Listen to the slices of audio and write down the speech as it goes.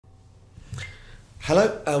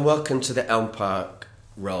Hello and welcome to the Elm Park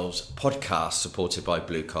Rolls podcast supported by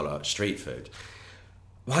Blue Collar Street Food.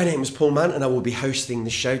 My name is Paul Mann and I will be hosting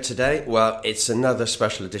the show today. Well, it's another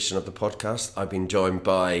special edition of the podcast. I've been joined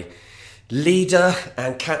by leader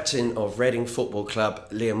and captain of Reading Football Club,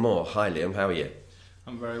 Liam Moore. Hi Liam, how are you?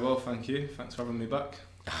 I'm very well, thank you. Thanks for having me back.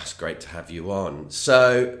 It's great to have you on.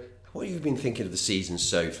 So, what have you been thinking of the season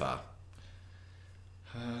so far?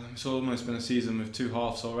 It's almost been a season with two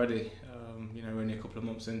halves already. We're only a couple of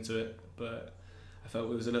months into it, but I felt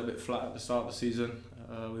we was a little bit flat at the start of the season.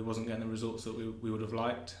 We wasn't getting the results that we would have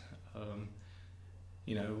liked.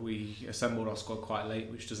 We assembled our squad quite late,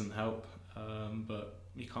 which doesn't help. But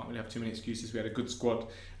you can't really have too many excuses. We had a good squad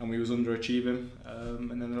and we was underachieving.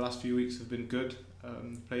 And then the last few weeks have been good.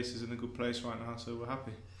 The place is in a good place right now, so we're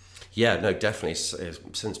happy. Yeah, no, definitely.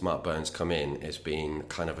 Since Mark Burns come in, it's been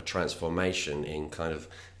kind of a transformation in kind of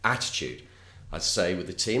attitude. I'd say with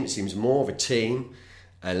the team, it seems more of a team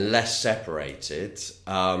and less separated.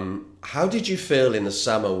 How did you feel in the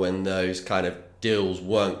summer when those kind of deals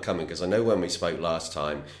weren't coming? Because I know when we spoke last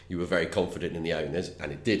time, you were very confident in the owners,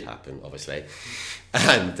 and it did happen, obviously.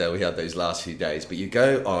 And we had those last few days. But you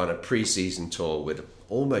go on a pre-season tour with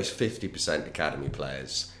almost 50% academy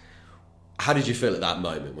players. How did you feel at that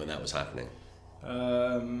moment when that was happening?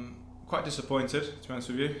 Quite disappointed, to be honest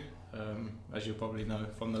with you. As you'll probably know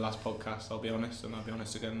from the last podcast, I'll be honest, and I'll be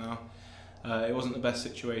honest again now. It wasn't the best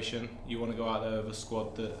situation. You want to go out there with a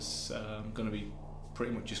squad that's going to be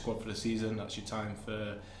pretty much your squad for the season. That's your time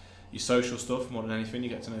for your social stuff more than anything. You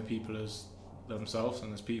get to know people as themselves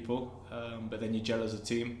and as people, but then you gel as a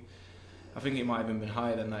team. I think it might have even been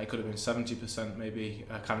higher than that. It could have been 70% maybe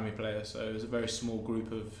academy players. So it was a very small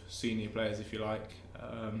group of senior players, if you like.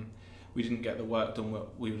 We didn't get the work done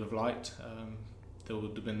what we would have liked. There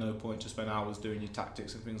would have been no point to spend hours doing your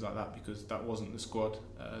tactics and things like that because that wasn't the squad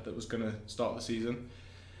that was going to start the season.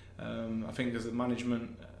 I think as a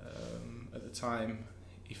management at the time,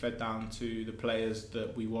 he fed down to the players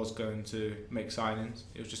that we was going to make signings.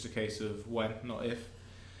 It was just a case of when, not if.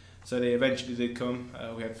 So they eventually did come.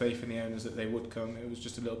 We had faith in the owners that they would come. It was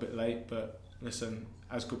just a little bit late, but listen,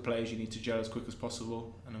 as good players you need to gel as quick as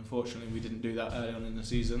possible, and unfortunately we didn't do that early on in the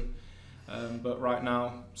season. But right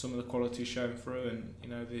now, some of the quality is showing through,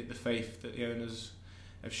 and the faith that the owners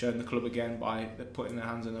have shown the club again by putting their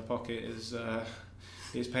hands in their pocket is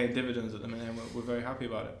paying dividends at the minute, and we're very happy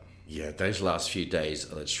about it. Yeah, those last few days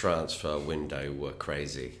of the transfer window were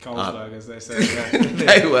crazy. Carlsberg, as they say. Yeah.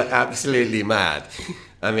 They were absolutely mad.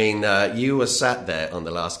 I mean, you were sat there on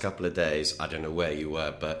the last couple of days. I don't know where you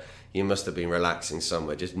were, but you must have been relaxing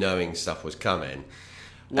somewhere, just knowing stuff was coming.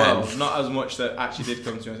 Well, not as much that actually did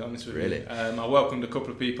come to me, honest with really? you. I welcomed a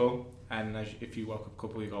couple of people, and if you welcome a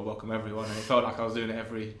couple, you've got to welcome everyone. And it felt like I was doing it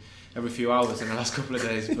every few hours in the last couple of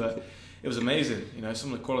days, but it was amazing.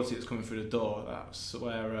 Some of the quality that's coming through the door. That's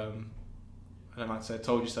where I might say,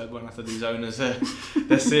 "Told you so." When I said these owners,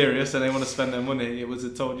 they're serious and they want to spend their money. It was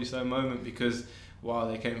a "told you so" moment because wow,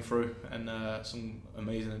 they came through and some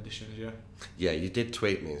amazing additions. Yeah, you did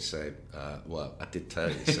tweet me and say, well, I did tell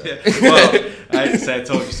you so. Yeah. Well, I hate to say I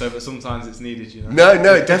told you so, but sometimes it's needed,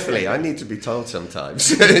 No, definitely. I need to be told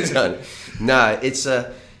sometimes. No, it's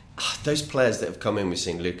those players that have come in. We've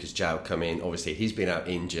seen Lucas João come in. Obviously, he's been out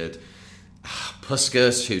injured.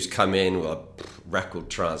 Puskas, who's come in, well, record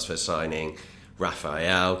transfer signing.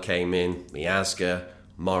 Rafael came in. Miazga,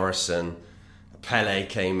 Morrison, Pele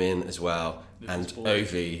came in as well. And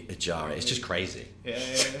Ovie Ejaria. It's just crazy.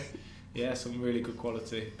 Yeah, some really good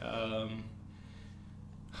quality. I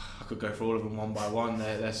could go for all of them one by one.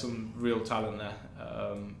 There's some real talent there.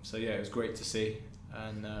 So yeah, it was great to see.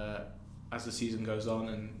 And as the season goes on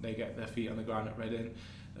and they get their feet on the ground at Reading,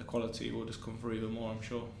 the quality will just come through even more, I'm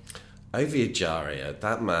sure. Ovie Ejaria,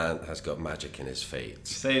 that man has got magic in his feet.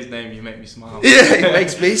 Say his name, you make me smile. Yeah, it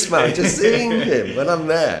makes me smile just seeing him when I'm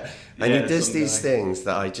there. And he does these things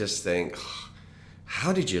that I just think,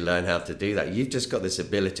 how did you learn how to do that? You've just got this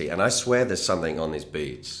ability, and I swear there's something on his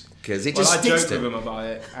boots because it just sticks to him. I joke with him about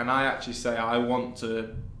it, and I actually say I want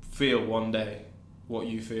to feel one day what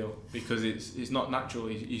you feel because it's not natural.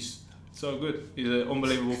 He's so good. He's an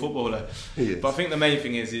unbelievable footballer. But I think the main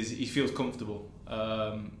thing is he feels comfortable.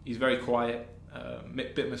 He's very quiet,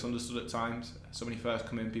 bit misunderstood at times. So when he first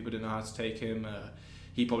came in, people didn't know how to take him.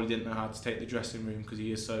 He probably didn't know how to take the dressing room because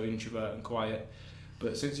he is so introvert and quiet.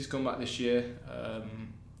 But since he's come back this year,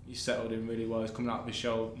 he's settled in really well. He's coming out of his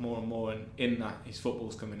shell more and more, and in that, his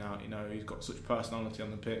football's coming out. He's got such personality on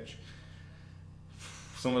the pitch.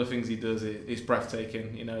 Some of the things he does is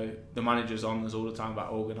breathtaking. The manager's on us all the time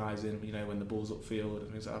about organising, when the ball's upfield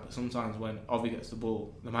and things like that. But sometimes when Ovie gets the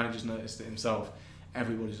ball, the manager's noticed it himself,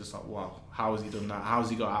 everybody's just like, wow, how has he done that? How has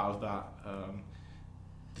he got out of that?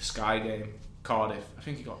 The Sky game, Cardiff, I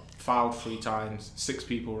think he got fouled 3 times, 6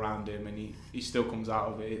 people around him, and he still comes out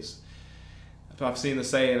of it. I've seen the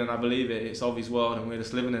saying, and I believe it. It's Ovi's world, and we're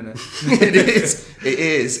just living in it. It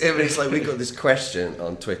is. I mean, it's like we got this question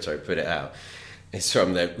on Twitter. I put it out. It's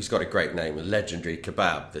from he's got a great name, a legendary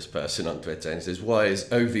kebab. This person on Twitter, and he says, "Why is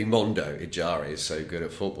Ovi Mondo Ijari so good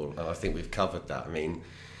at football?" And I think we've covered that. I mean,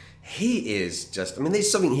 he is just. I mean,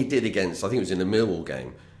 there's something he did against. I think it was in the Millwall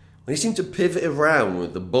game when he seemed to pivot around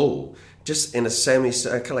with the ball, just in a kind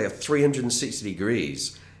of like a 360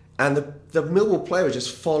 degrees. And the Millwall player was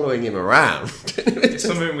just following him around. It's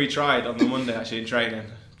something we tried on the Monday actually in training.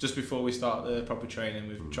 Just before we start the proper training,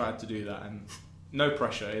 we've tried to do that, and no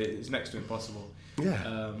pressure. It's next to impossible.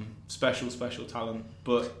 Yeah. Special talent.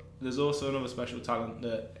 But there's also another special talent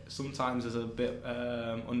that sometimes is a bit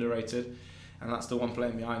underrated, and that's the one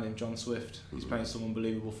playing behind him, John Swift. He's playing some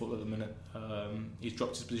unbelievable football at the minute. He's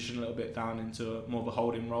dropped his position a little bit down into more of a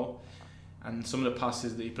holding role. And some of the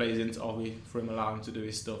passes that he plays into Ovi for him allow him to do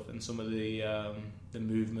his stuff, and some of the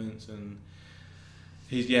movements and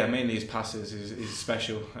mainly his passes is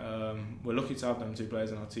special. We're lucky to have them 2 players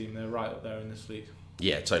in our team. They're right up there in this league.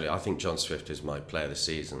 Yeah, totally. I think John Swift is my player of the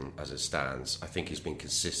season as it stands. I think he's been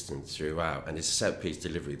consistent throughout, and his set piece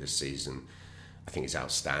delivery this season, I think is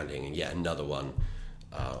outstanding. And yet another one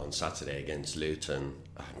on Saturday against Luton.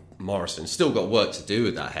 Morrison still got work to do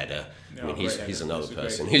with that header. I mean, he's another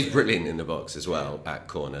person who's brilliant in the box as well at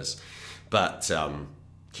corners. But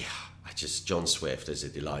John Swift is a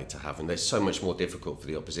delight to have, and they're so much more difficult for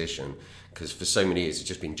the opposition because for so many years it's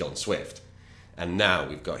just been John Swift, and now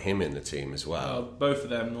we've got him in the team as well. Both of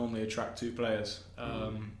them normally attract 2 players.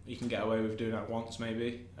 You can get away with doing that once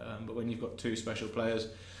maybe, but when you've got 2 special players,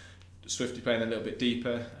 Swifty playing a little bit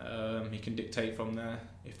deeper, he can dictate from there.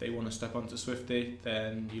 If they want to step onto Swifty,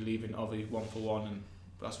 then you leave in Ovi 1-for-1, and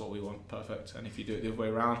that's what we want, perfect. And if you do it the other way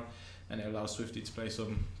around, then it allows Swifty to play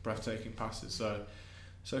some breathtaking passes.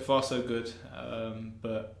 So far so good,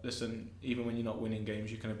 but listen, even when you're not winning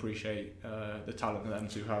games, you can appreciate the talent that them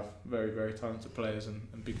 2 have. Very, very talented players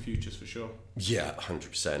and big futures for sure. Yeah,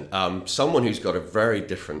 100%. Someone who's got a very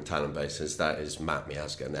different talent basis, that is Matt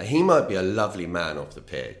Miazga. Now, he might be a lovely man off the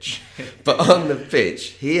pitch, but on the pitch,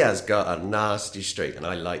 he has got a nasty streak, and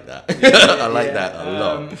I like that. I like that a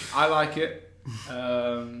lot. I like it.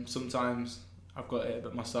 Sometimes I've got it a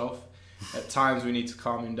bit myself. At times we need to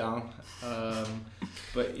calm him down,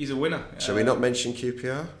 but he's a winner. Shall we not mention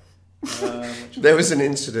QPR? There was an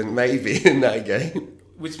incident maybe in that game.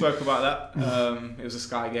 We spoke about that. It was a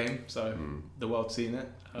Sky game, so the world's seen it.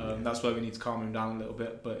 That's where we need to calm him down a little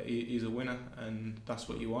bit, but he's a winner, and that's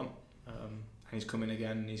what you want. And he's come in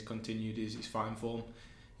again, and he's continued his fine form.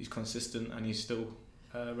 He's consistent, and he's still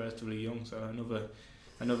relatively young, so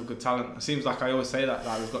another good talent. It seems like I always say that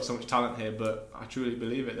we've got so much talent here, but I truly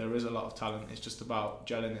believe it. There is a lot of talent. It's just about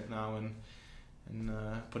gelling it now and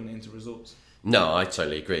putting it into results. No, I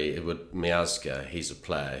totally agree. With Miazga, he's a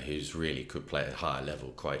player who's really could play at a higher level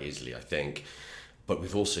quite easily, I think. But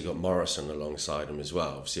we've also got Morrison alongside him as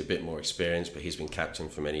well. Obviously a bit more experience, but he's been captain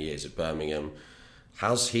for many years at Birmingham.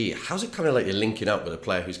 How's it kind of like you're linking up with a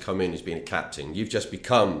player who's come in, who's been a captain? You've just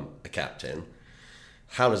become a captain.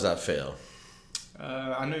 How does that feel?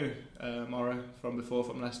 I knew Morrow from before,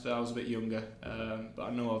 from Leicester. I was a bit younger, but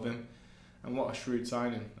I know of him. And what a shrewd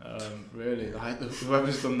signing, really.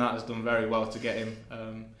 Whoever's done that has done very well to get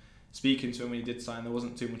him. Speaking to him when he did sign, there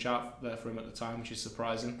wasn't too much out there for him at the time, which is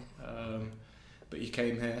surprising. But he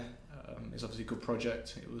came here. It's obviously a good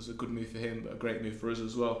project. It was a good move for him, but a great move for us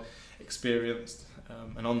as well. Experienced.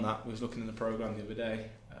 And on that, we was looking in the programme the other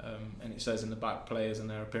day, and it says in the back players and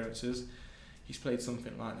their appearances. He's played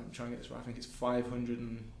something like, let me try and get this right, I think it's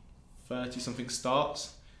 530 something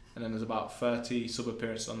starts, and then there's about 30 sub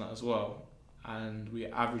appearances on that as well. And we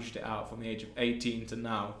averaged it out from the age of 18 to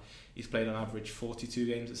now. He's played on average 42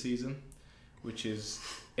 games a season, which is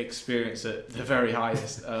experience at the very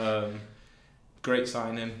highest. Great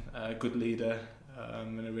signing, good leader,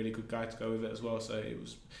 and a really good guy to go with it as well. So it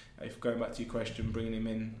was, if going back to your question, bringing him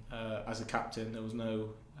in as a captain, there was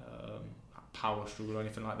no power struggle or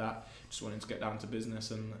anything like that. Just wanting to get down to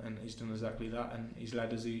business, and he's done exactly that, and he's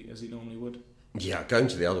led as he normally would. Yeah, going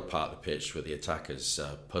to the other part of the pitch with the attackers,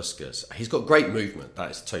 Puskas, he's got great movement,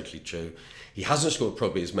 that is totally true. He hasn't scored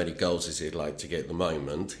probably as many goals as he'd like to get at the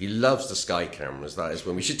moment. He loves the Sky cameras, that is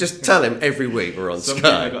when we should just tell him every week we're on Sky.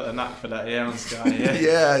 Somebody got the knack for that, on Sky,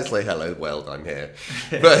 yeah, it's like, hello, world, I'm here.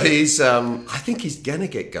 But he's, I think he's going to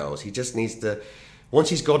get goals. He just needs to, once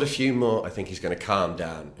he's got a few more, I think he's going to calm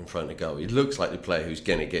down in front of goal. He looks like the player who's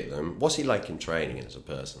going to get them. What's he like in training as a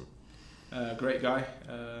person? Great guy,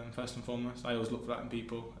 first and foremost. I always look for that in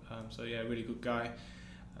people. So yeah, really good guy.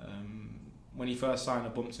 When he first signed, I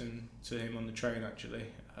bumped into him on the train actually,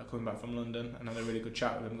 coming back from London, and had a really good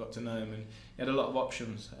chat with him, got to know him, and he had a lot of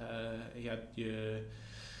options. He had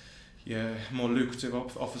your more lucrative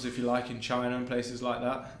offers, if you like, in China and places like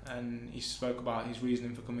that, and he spoke about his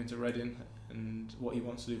reasoning for coming to Reading and what he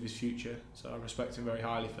wants to do with his future. So I respect him very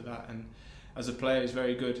highly for that, and as a player he's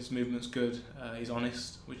very good, his movement's good, he's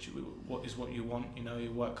honest, which is what you want, you know. He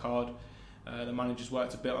work hard. The manager's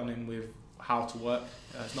worked a bit on him with how to work.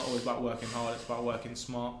 It's not always about working hard, it's about working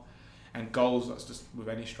smart. And goals, that's just with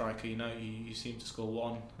any striker, you know, you seem to score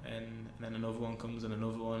one and then another one comes and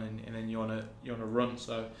another one, and then you're on a run.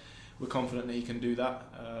 So we're confident that he can do that.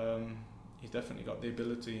 He's definitely got the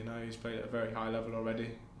ability, you know. He's played at a very high level already.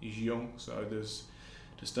 He's young, so there's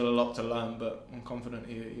still a lot to learn, but I'm confident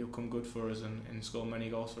he'll come good for us and score many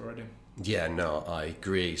goals already. Yeah, no, I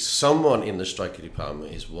agree. Someone in the striker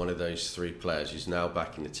department is one of those three players who's now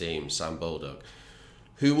back in the team, Sam Baldock,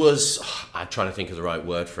 who was, I'm trying to think of the right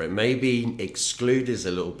word for it, maybe excluded is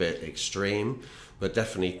a little bit extreme, but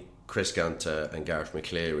definitely Chris Gunter and Gareth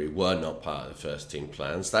McCleary were not part of the first team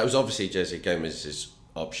plans. That was obviously Jose Gomez's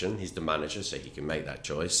option. He's the manager, so he can make that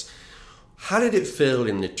choice. How did it feel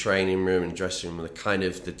in the training room and dressing room,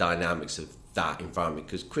 the dynamics of that environment?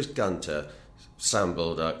 Because Chris Gunter, Sam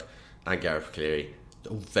Baldock and Gareth McCleary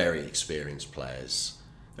are very experienced players.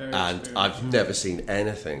 I've never seen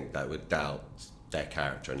anything that would doubt their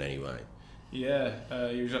character in any way. Yeah,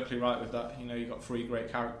 you're exactly right with that. You know, you've got three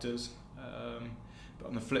great characters. But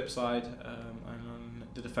on the flip side, and on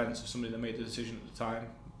the defence of somebody that made the decision at the time,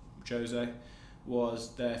 Jose,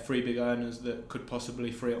 was they're three big earners that could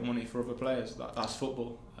possibly free up money for other players. That's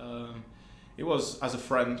football. It was, as a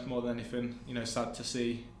friend more than anything, you know, sad to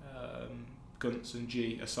see Gunts and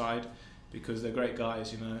G aside, because they're great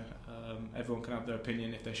guys, you know. Everyone can have their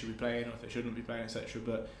opinion if they should be playing or if they shouldn't be playing, etc.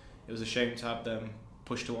 But it was a shame to have them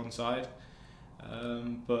pushed to one side.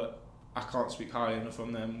 But I can't speak highly enough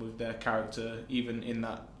on them with their character, even in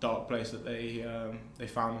that dark place that they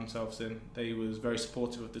found themselves in. They was very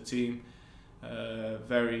supportive of the team,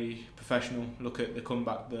 very professional. Look at the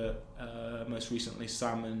comeback that most recently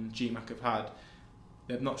Sam and GMAC have had.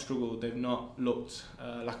 They've not struggled, they've not looked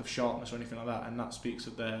lack of sharpness or anything like that, and that speaks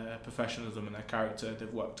of their professionalism and their character.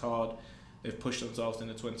 They've worked hard, they've pushed themselves in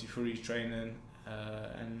the 23s training,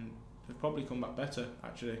 and they've probably come back better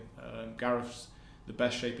actually. Gareth's the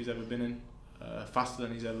best shape he's ever been in, faster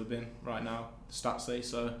than he's ever been right now, the stats say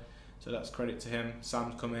so that's credit to him.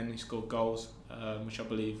 Sam's come in, he scored goals, which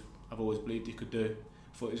I've always believed he could do.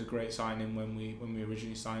 I thought it was a great signing when we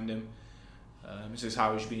originally signed him. This is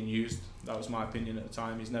how he's being used. That was my opinion at the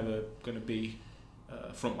time. He's never going to be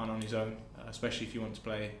a front man on his own, especially if you want to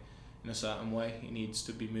play in a certain way. He needs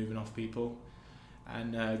to be moving off people.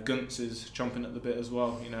 And Gunts is chomping at the bit as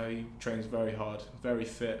well. You know, he trains very hard, very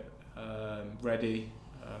fit, ready,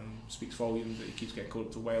 speaks volumes that he keeps getting called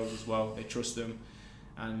up to Wales as well. They trust him,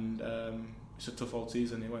 and it's a tough old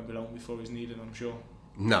season. It won't be long before he's needed, I'm sure.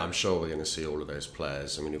 No, I'm sure we're going to see all of those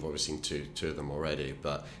players. I mean, we've obviously seen two of them already,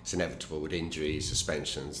 but it's inevitable with injuries,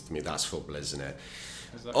 suspensions. I mean, that's football, isn't it?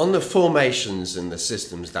 Exactly. On the formations and the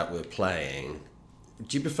systems that we're playing,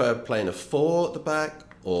 do you prefer playing a 4 at the back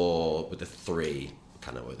or with a 3,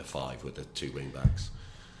 kind of with a 5 with the 2 wing backs?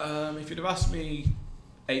 If you'd have asked me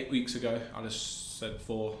 8 weeks ago, I'd have said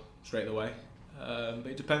 4 straight away. But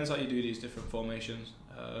it depends how you do these different formations.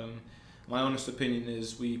 My honest opinion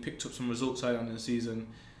is we picked up some results early on in the season.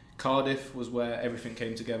 Cardiff was where everything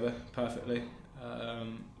came together perfectly.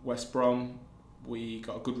 West Brom, we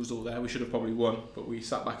got a good result there. We should have probably won, but we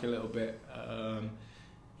sat back a little bit,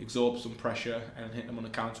 absorbed some pressure and hit them on a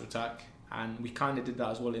counter-attack. And we kind of did that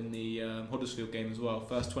as well in the Huddersfield game as well.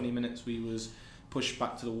 First 20 minutes we was pushed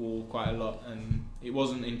back to the wall quite a lot, and it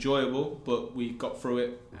wasn't enjoyable, but we got through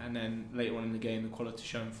it, and then later on in the game the quality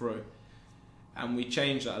shone through. And we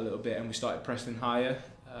changed that a little bit and we started pressing higher,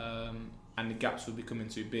 and the gaps were becoming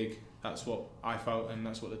too big. That's what I felt and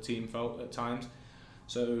that's what the team felt at times.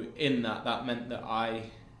 So in that meant that I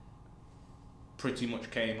pretty much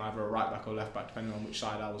came either a right back or left back depending on which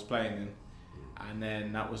side I was playing in. And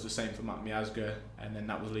then that was the same for Matt Miazga, and then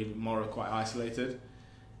that was leaving Morrow quite isolated.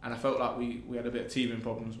 And I felt like we had a bit of teething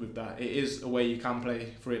problems with that. It is a way you can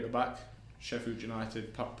play 3 at the back. Sheffield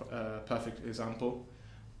United, perfect example.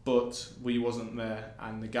 But we wasn't there,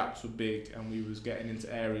 and the gaps were big, and we was getting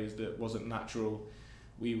into areas that wasn't natural.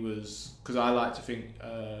 Because I like to think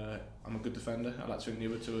I'm a good defender. I like to think the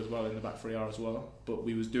other two as well in the back 3 are as well. But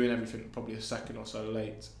we was doing everything probably a second or so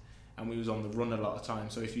late, and we was on the run a lot of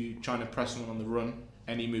times. So if you're trying to press someone on the run,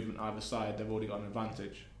 any movement either side, they've already got an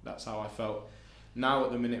advantage. That's how I felt. Now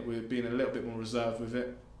at the minute we're being a little bit more reserved with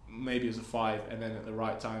it, maybe as a 5, and then at the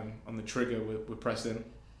right time on the trigger we're pressing,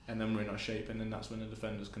 and then we're in our shape, and then that's when the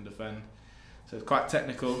defenders can defend. So it's quite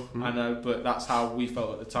technical, I know, but that's how we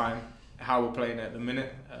felt at the time. How we're playing it at the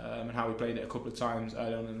minute, and how we played it a couple of times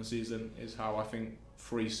early on in the season is how I think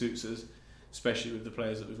 3 suits us, especially with the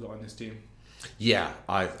players that we've got in this team. Yeah,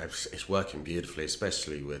 it's working beautifully,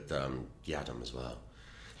 especially with Yadam as well.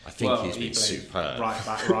 I think he's been superb. Right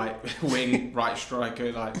back, right wing, right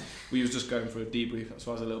striker. Like, we was just going for a debrief, that's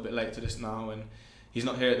why I was a little bit late to this now. And he's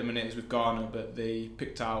not here at the minute, he's with Ghana, but they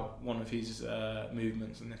picked out one of his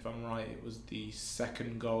movements, and if I'm right, it was the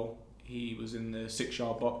second goal. He was in the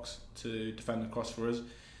 6-yard box to defend the cross for us,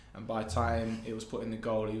 and by the time it was put in the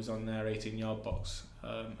goal, he was on their 18-yard box,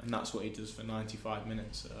 and that's what he does for 95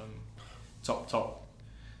 minutes.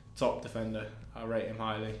 Top defender. I rate him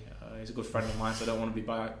highly. He's a good friend of mine, so I don't want to be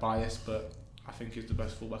biased, but I think he's the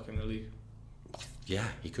best fullback in the league. Yeah,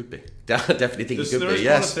 he could be. Definitely think he could be.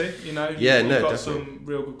 Yes. Quality, you know. Yeah, you've got definitely. some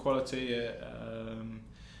real good quality at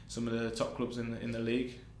some of the top clubs in the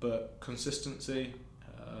league, but consistency,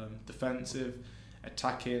 defensive,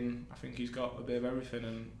 attacking. I think he's got a bit of everything,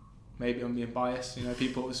 and maybe I'm being biased. You know,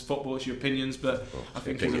 people, it's football, it's your opinions, but I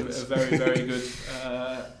think he's a very, very good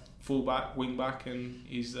fullback, wing back, and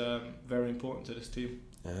he's very important to this team.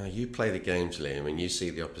 You play the games, Liam, and you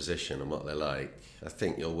see the opposition and what they're like. I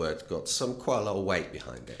think your word's got quite a lot of weight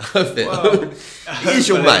behind it. Well, he's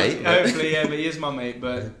your mate. Hopefully, yeah, but he is my mate.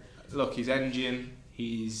 But look, his engine,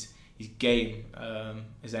 his game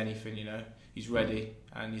is anything, you know. He's ready,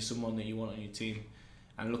 and he's someone that you want on your team.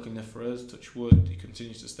 And looking there for us, touch wood, he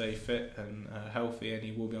continues to stay fit and healthy, and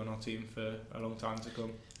he will be on our team for a long time to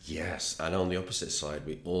come. Yes, and on the opposite side,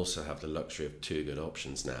 we also have the luxury of 2 good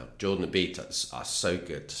options now. Jordan Obita are so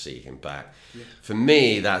good to see him back. Yeah. For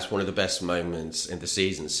me, that's one of the best moments in the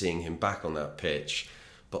season, seeing him back on that pitch,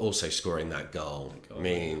 but also scoring that goal. I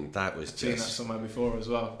mean, that was I've seen that somewhere before as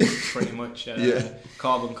well, pretty much.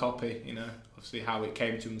 Carbon copy, you know. Obviously, how it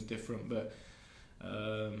came to him was different, but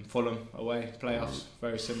Fulham away, playoffs,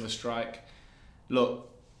 very similar strike. Look,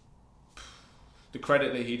 the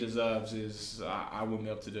credit that he deserves is I wouldn't be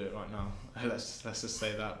able to do it right now. Let's just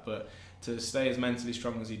say that. But to stay as mentally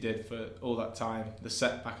strong as he did for all that time, the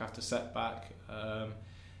setback after setback,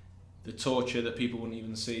 the torture that people wouldn't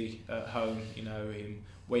even see at home. You know, him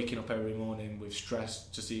waking up every morning with stress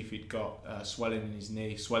to see if he'd got swelling in his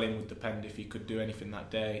knee. Swelling would depend if he could do anything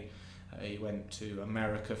that day. He went to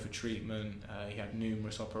America for treatment. He had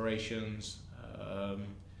numerous operations.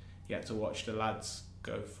 He had to watch the lads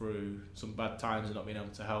go through some bad times and not being able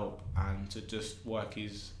to help, and to just work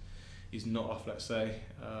his nut off, let's say,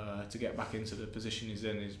 to get back into the position he's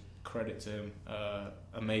in is credit to him.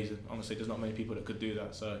 Amazing. Honestly, there's not many people that could do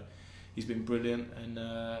that, so he's been brilliant, and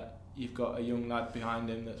you've got a young lad behind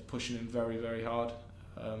him that's pushing him very, very hard,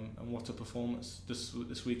 and what a performance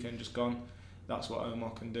this weekend just gone. That's what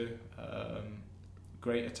Omar can do.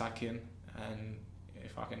 Great attacking, and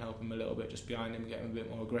if I can help him a little bit just behind him, get him a bit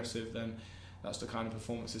more aggressive, then that's the kind of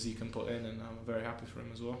performances he can put in, and I'm very happy for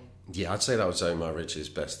him as well. Yeah, I'd say that was Omar Rich's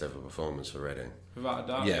best ever performance for Reading. Without a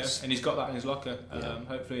doubt, yes. Yeah. And he's got that in his locker.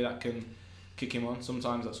 Hopefully that can kick him on.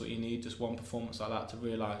 Sometimes that's what you need, just one performance like that to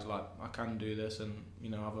realise, like, I can do this, and,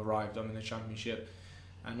 you know, I've arrived, I'm in the Championship.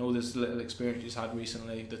 And all this little experience he's had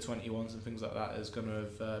recently, the 21s and things like that, is going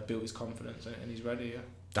to have built his confidence, and he's ready, yeah.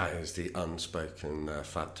 That is the unspoken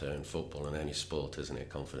factor in football and any sport, isn't it?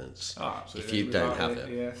 Confidence. Oh, absolutely. If you don't have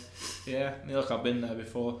it. Yeah. Look, I've been there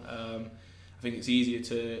before. I think it's easier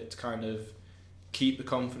to kind of keep the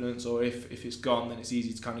confidence, or if it's gone, then it's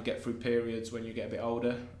easy to kind of get through periods when you get a bit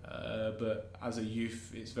older. But as a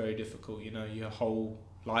youth, it's very difficult. You know, your whole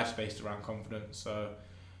life's based around confidence. So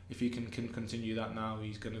if you can continue that now,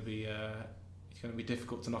 he's going to be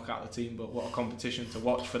difficult to knock out the team, but what a competition to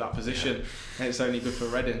watch for that position. And it's only good for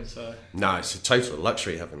Reading. So no, it's a total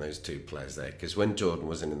luxury having those 2 players there, because when Jordan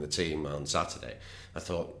wasn't in the team on Saturday, I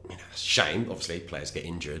thought, you know, it's a shame, obviously players get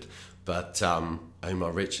injured, but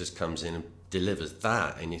Omar Richards comes in and delivers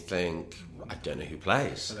that, and you think, I don't know who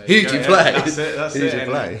plays. Who do you play? That's it. Who do you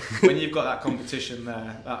play? When you've got that competition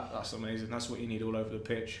there, that's amazing. That's what you need all over the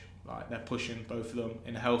pitch. Like, they're pushing, both of them,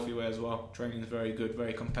 in a healthy way as well. Training's very good,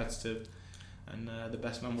 very competitive, and the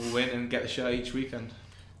best man will win and get the shirt each weekend.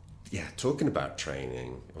 Yeah, talking about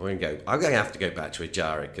training, I'm going to have to go back to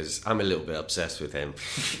Ijara, because I'm a little bit obsessed with him.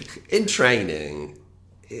 In training,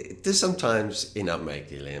 does sometimes he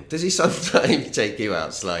nutmeg you, Liam? Does he sometimes take you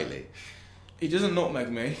out slightly? He doesn't nutmeg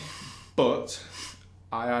me, but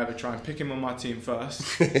I either try and pick him on my team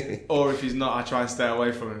first, or if he's not, I try and stay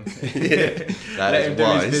away from him. Yeah, Let him do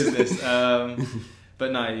his business.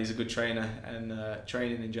 But no, he's a good trainer, and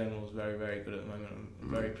training in general is very, very good at the moment. I'm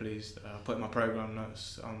very pleased. I put in my programme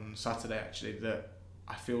notes on Saturday actually that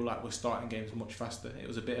I feel like we're starting games much faster. It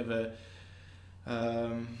was a bit of a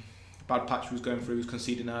bad patch we was going through. We was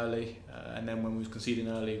conceding early, and then when we was conceding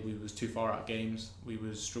early, we was too far out of games. We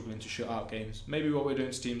was struggling to shut out games. Maybe what we're doing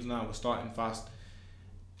to teams now, we're starting fast,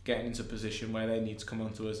 getting into a position where they need to come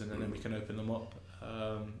onto us, and then we can open them up.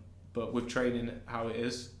 But with training how it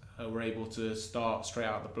is, we're able to start straight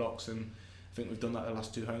out of the blocks, and I think we've done that the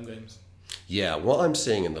last 2 home games. Yeah, what I'm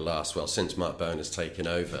seeing in the last, since Mark Bone has taken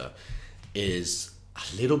over, is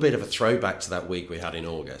a little bit of a throwback to that week we had in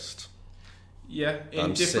August. Yeah,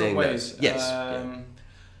 in different ways. Yes.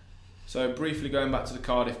 So briefly going back to the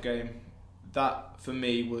Cardiff game, that for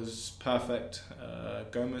me was perfect.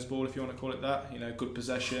 Gomez ball, if you want to call it that. You know, good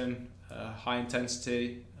possession, high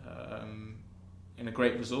intensity, and a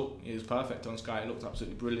great result. It was perfect on Sky. It looked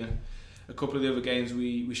absolutely brilliant. A couple of the other games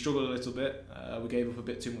we struggled a little bit. We gave up a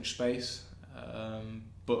bit too much space,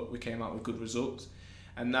 but we came out with good results.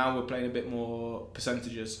 And now we're playing a bit more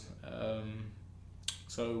percentages.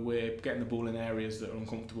 So we're getting the ball in areas that are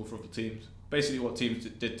uncomfortable for other teams. Basically what teams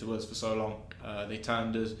did to us for so long. They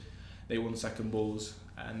turned us, they won second balls,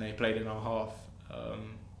 and they played in our half.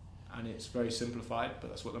 And it's very simplified,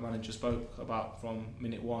 but that's what the manager spoke about from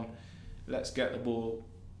minute 1. Let's get the ball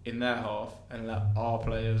in their half and let our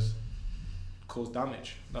players cause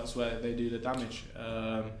damage. That's where they do the damage.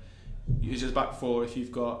 It's just back 4 if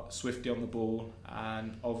you've got Swifty on the ball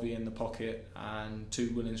and Ovi in the pocket and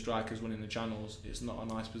 2 willing strikers running the channels. It's not a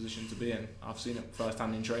nice position to be in. I've seen it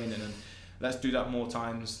firsthand in training, and let's do that more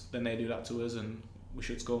times than they do that to us, and we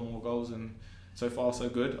should score more goals. And so far so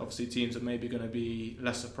good. Obviously teams are maybe going to be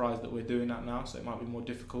less surprised that we're doing that now, so it might be more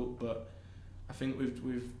difficult, but I think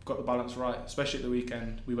we've got the balance right. Especially at the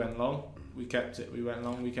weekend, we went long, we kept it, we went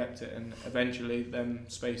long, we kept it, and eventually then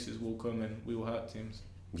spaces will come and we will hurt teams.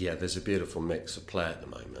 Yeah, there's a beautiful mix of play at the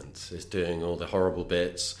moment. It's doing all the horrible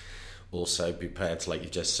bits, also be prepared to, like you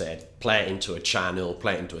just said, play it into a channel,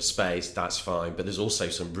 play it into a space, that's fine, but there's also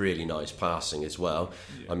some really nice passing as well.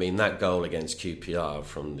 Yeah. I mean, that goal against QPR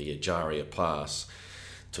from the Ajaria pass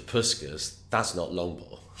to Puskas, that's not long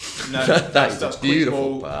ball. No, that's a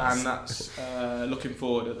beautiful pass. And that's looking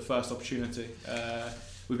forward at the first opportunity.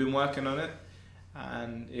 We've been working on it,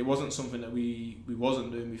 and it wasn't something that we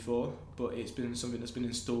wasn't doing before, but it's been something that's been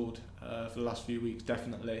installed for the last few weeks,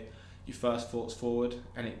 definitely. Your first thoughts forward,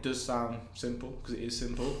 and it does sound simple, because it is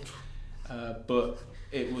simple, but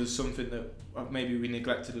it was something that maybe we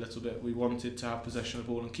neglected a little bit. We wanted to have possession of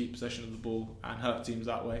the ball and keep possession of the ball and hurt teams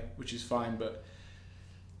that way, which is fine, but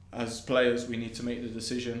as players we need to make the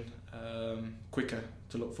decision quicker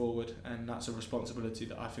to look forward, and that's a responsibility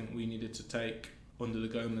that I think we needed to take under the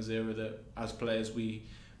Gomez era, that as players we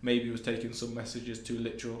maybe was taking some messages too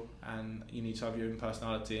literal, and you need to have your own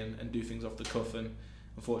personality and do things off the cuff, and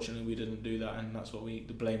unfortunately we didn't do that, and that's what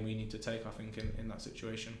the blame we need to take, I think, in that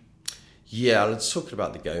situation. Yeah, let's talk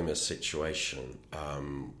about the Gomez situation.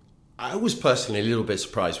 I was personally a little bit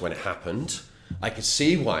surprised when it happened. I could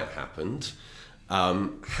see why it happened.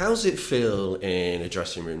 How's it feel in a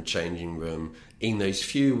dressing room, changing room, in those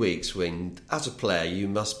few weeks when, as a player, you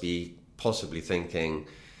must be possibly thinking,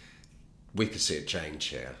 we could see a change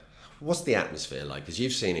here? What's the atmosphere like? Because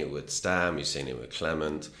you've seen it with Stam, you've seen it with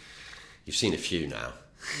Clement, you've seen a few now.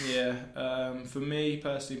 Yeah, for me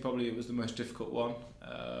personally, probably it was the most difficult one,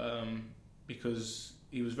 because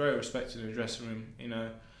he was very respected in the dressing room. You know,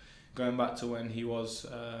 going back to when he was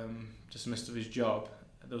dismissed of his job,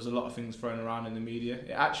 there was a lot of things thrown around in the media.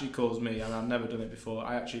 It actually caused me, and I've never done it before,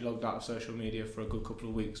 I actually logged out of social media for a good couple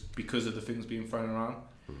of weeks because of the things being thrown around.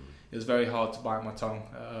 It was very hard to bite my tongue,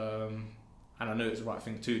 and I knew it was the right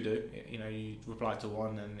thing to do. You know, you reply to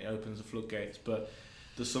one and it opens the floodgates, but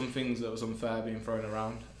there's some things that was unfair being thrown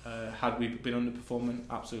around. Had we been underperforming?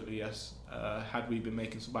 Absolutely yes. Had we been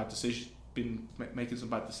making some bad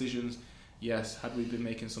decisions? Yes. Had we been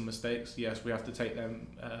making some mistakes? Yes. We have to take them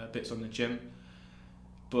bits on the chin.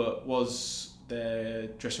 But was the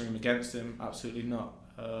dressing room against him? Absolutely not.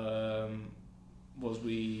 Was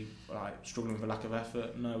we struggling with a lack of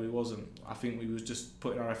effort? No, we wasn't. I think we was just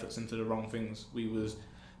putting our efforts into the wrong things. We was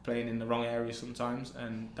playing in the wrong areas sometimes,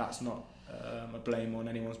 and that's not a blame on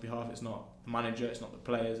anyone's behalf. It's not the manager, it's not the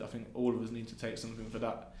players. I think all of us need to take something for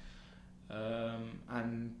that.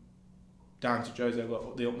 And down to Jose, I've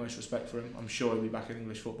got the utmost respect for him. I'm sure he'll be back in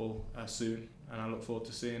English football soon, and I look forward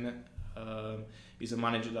to seeing it. He's a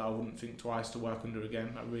manager that I wouldn't think twice to work under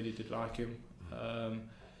again. I really did like him.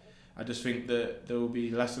 I just think that there will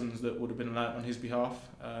be lessons that would have been learnt on his behalf,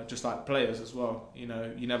 just like players as well. You know,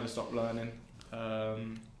 you never stop learning.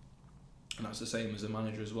 and that's the same as the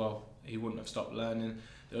manager as well. He wouldn't have stopped learning.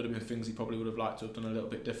 There would have been things he probably would have liked to have done a little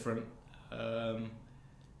bit different.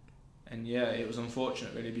 And yeah, it was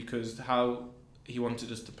unfortunate really, because how he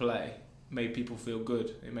wanted us to play made people feel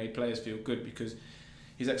good. It made players feel good, because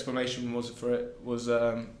his explanation was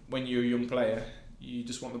when you're a young player, you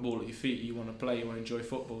just want the ball at your feet, you want to play, you want to enjoy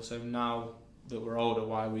football. So now that we're older,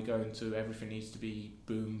 why are we going to everything needs to be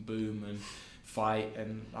boom, boom and fight?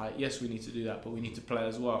 And yes, we need to do that, but we need to play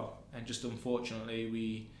as well. And just unfortunately,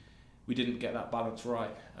 we didn't get that balance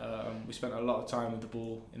right. We spent a lot of time with the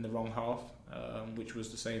ball in the wrong half, which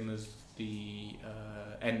was the same as the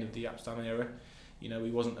end of the Abstam era. You know,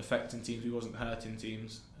 we wasn't affecting teams, we wasn't hurting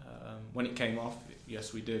teams. When it came off,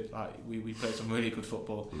 yes, we did. We played some really good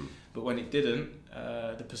football. But when it didn't,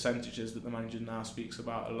 the percentages that the manager now speaks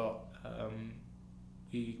about a lot,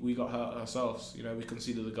 we got hurt ourselves. You know, we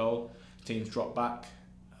conceded the goal, teams dropped back,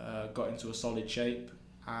 got into a solid shape,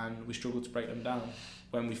 and we struggled to break them down.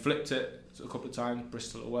 When we flipped it a couple of times,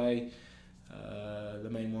 Bristol away, the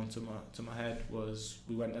main one to my head was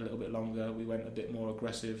we went a little bit longer, we went a bit more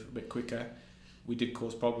aggressive, a bit quicker. We did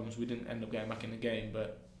cause problems, we didn't end up getting back in the game,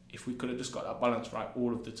 but if we could have just got that balance right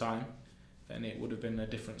all of the time, then it would have been a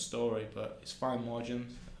different story. But it's fine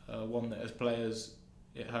margins, one that as players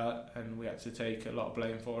it hurt and we had to take a lot of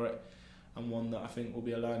blame for it, and one that I think will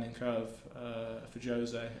be a learning curve for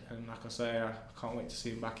Jose. And like I say, I can't wait to see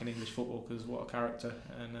him back in English football, because what a character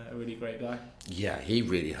and a really great guy. Yeah, he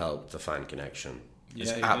really helped the fan connection. Yeah,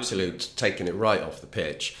 it's absolute, taking it right off the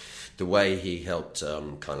pitch. The way he helped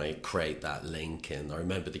kind of create that link, and I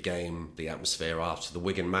remember the game, the atmosphere after the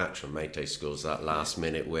Wigan match when Mayte scores that last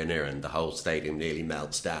minute winner and the whole stadium nearly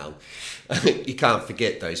melts down. You can't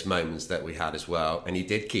forget those moments that we had as well, and he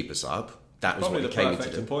did keep us up. That was probably what he came to do.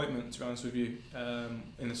 Probably the perfect appointment, to be honest with you,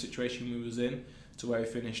 in the situation we was in, to where he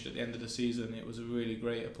finished at the end of the season. It was a really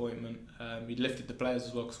great appointment. He lifted the players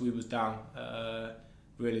as well, because we was down,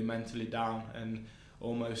 really mentally down, and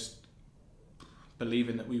almost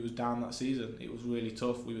believing that we was down that season. It was really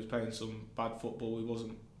tough. We was playing some bad football. We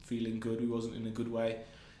wasn't feeling good. We wasn't in a good way.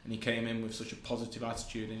 And he came in with such a positive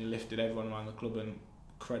attitude, and he lifted everyone around the club, and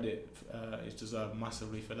credit is deserved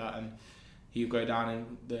massively for that. And he'll go down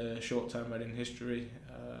in the short-term Reading history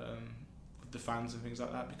with the fans and things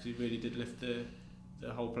like that, because he really did lift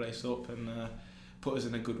the whole place up and put us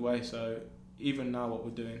in a good way. So even now what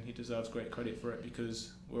we're doing, he deserves great credit for it,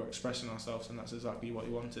 because we're expressing ourselves, and that's exactly what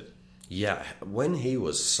he wanted. Yeah, when he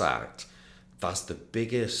was sacked, that's the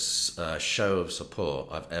biggest show of support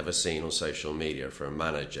I've ever seen on social media for a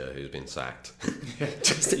manager who's been sacked.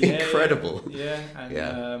 Just incredible. Yeah,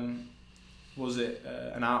 and was it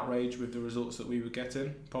an outrage with the results that we were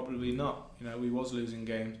getting? Probably not. You know, we was losing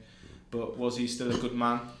games, but was he still a good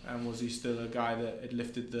man, and was he still a guy that had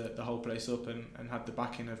lifted the whole place up and had the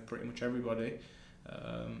backing of pretty much everybody?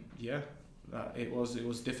 It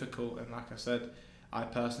was difficult, and like I said, I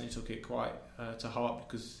personally took it quite to heart,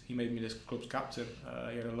 because he made me this club's captain.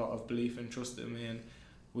 He had a lot of belief and trust in me, and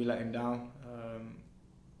we let him down.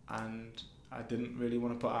 And I didn't really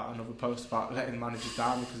want to put out another post about letting managers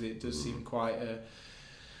down, because it does seem quite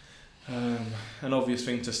an obvious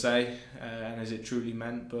thing to say, and is it truly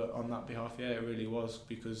meant? But on that behalf, yeah, it really was,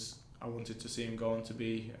 because I wanted to see him go on to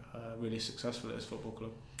be really successful at his football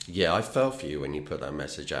club. Yeah, I felt for you when you put that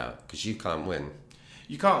message out, because you can't win.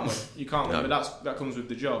 You can't win, but that comes with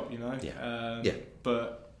the job, you know. Yeah.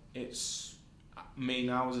 But it's me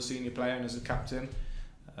now as a senior player and as a captain.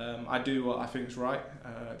 I do what I think is right.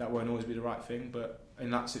 That won't always be the right thing, but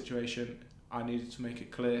in that situation, I needed to make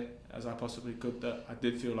it clear as I possibly could that I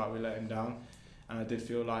did feel like we let him down, and I did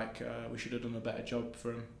feel like we should have done a better job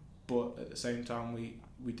for him. But at the same time,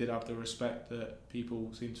 we did have the respect that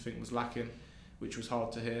people seem to think was lacking, which was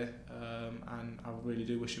hard to hear, and I really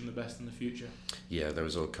do wish him the best in the future. Yeah, there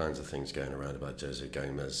was all kinds of things going around about Jose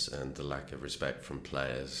Gomez and the lack of respect from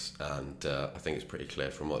players, and I think it's pretty clear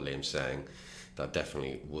from what Liam's saying that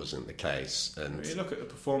definitely wasn't the case. And when you look at the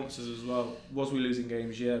performances as well, was we losing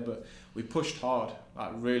games? Yeah, but we pushed hard,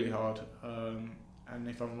 like really hard. And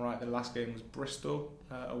if I'm right, the last game was Bristol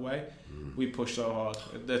away. We pushed so hard.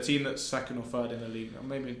 The team that's second or third in the league,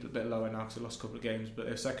 maybe a bit lower now because they lost a couple of games, but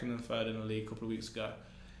they're second and third in the league a couple of weeks ago.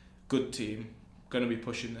 Good team, going to be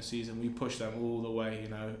pushing this season. We pushed them all the way, you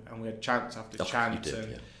know, and we had chance after chance.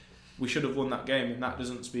 We should have won that game, and that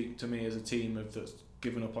doesn't speak to me as a team that's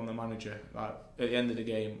given up on the manager. Like at the end of the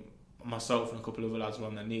game, myself and a couple of other lads were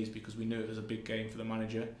on their knees because we knew it was a big game for the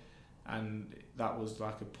manager. And that was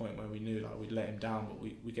like a point where we knew like we'd let him down, but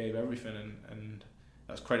we gave everything, and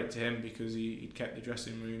that's credit to him because he kept the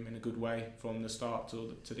dressing room in a good way from the start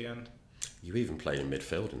to the end. You even played in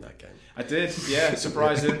midfield in that game. I did, yeah,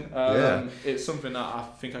 surprising. Yeah. It's something that I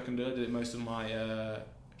think I can do. I did it most of my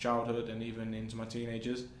childhood and even into my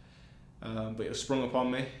teenagers. But it was sprung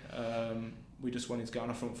upon me. We just wanted to get on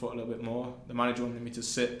our front foot a little bit more. The manager wanted me to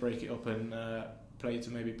sit, break it up and play to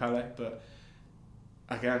maybe Pele. But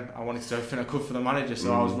again, I wanted to do everything I could for the manager.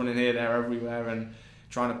 So I was running here, there, everywhere and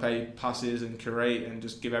trying to play passes and curate and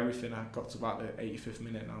just give everything. I got to about the 85th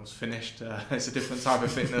minute and I was finished. It's a different type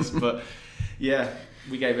of fitness, but yeah,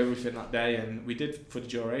 we gave everything that day and we did for the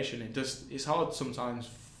duration. It's hard sometimes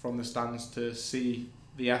from the stands to see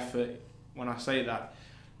the effort. When I say that,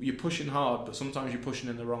 you're pushing hard, but sometimes you're pushing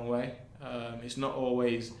in the wrong way. It's not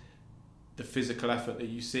always the physical effort that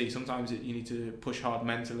you see. Sometimes you need to push hard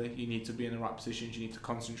mentally. You need to be in the right positions. You need to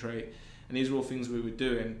concentrate. And these were all things we were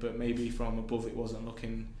doing, but maybe from above it wasn't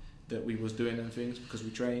looking that we was doing them things because we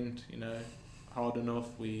trained, hard enough.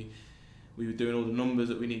 We were doing all the numbers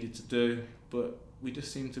that we needed to do, but we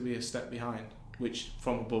just seemed to be a step behind, which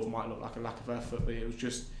from above might look like a lack of effort, but it was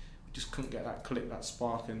just we just couldn't get that click, that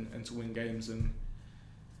spark, and to win games. And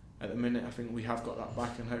at the minute, I think we have got that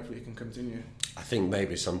back, and hopefully it can continue. I think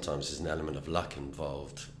maybe sometimes there's an element of luck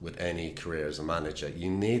involved with any career as a manager. You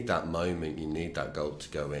need that moment, you need that goal to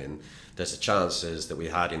go in. There's the chances that we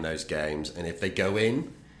had in those games, and if they go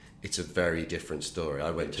in, it's a very different story.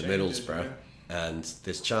 I went to Middlesbrough, and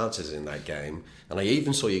there's chances in that game, and I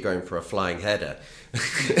even saw you going for a flying header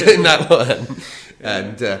in that one. Yeah.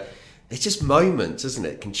 And it's just moments, isn't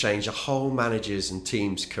it? Can change a whole manager's and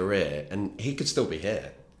team's career, and he could still be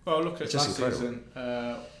here. Well, look at last season.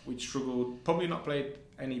 We struggled, probably not played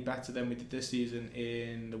any better than we did this season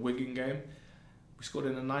in the Wigan game. We scored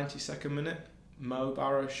in the 92nd minute. Mo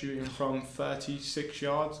Barrow shooting from 36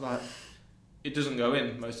 yards. Like, it doesn't go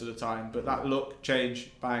in most of the time, but that look, change,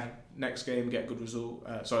 bang. Next game, get a good result.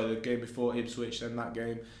 The game before Ipswich, then that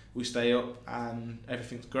game, we stay up and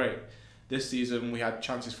everything's great. This season, we had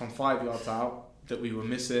chances from 5 yards out that we were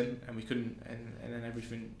missing and we couldn't, and then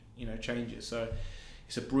everything, changes. So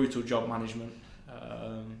it's a brutal job management,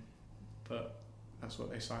 but that's what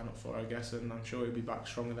they sign up for, I guess, and I'm sure he'll be back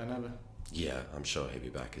stronger than ever. Yeah, I'm sure he'll be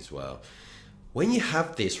back as well. When you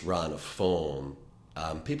have this run of form,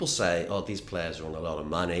 people say, these players are on a lot of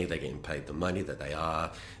money, they're getting paid the money that they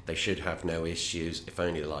are, they should have no issues, if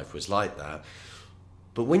only life was like that.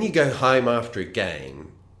 But when you go home after a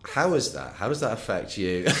game, how is that? How does that affect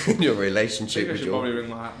you and your relationship with your... I should probably ring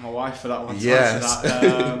my wife for that one. Yes.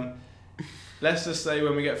 That. Let's just say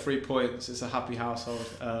when we get 3 points, it's a happy household.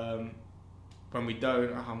 When we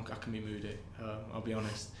don't, I can be moody. I'll be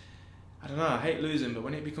honest. I don't know, I hate losing, but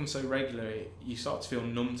when it becomes so regular, you start to feel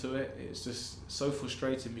numb to it. It's just so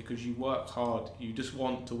frustrating because you work hard. You just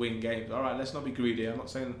want to win games. All right, let's not be greedy. I'm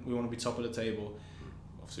not saying we want to be top of the table.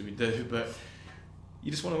 Obviously we do, but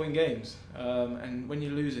you just want to win games. And when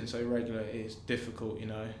you're losing so regular, it's difficult,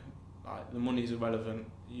 Like, the money's irrelevant.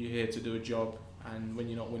 You're here to do a job, and when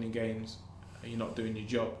you're not winning games, you're not doing your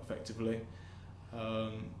job effectively.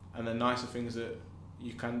 And the nicer things that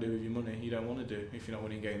you can do with your money, you don't want to do if you're not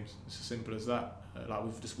winning games. It's as simple as that. Like,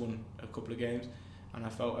 we've just won a couple of games and I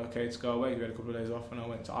felt okay to go away. We had a couple of days off and I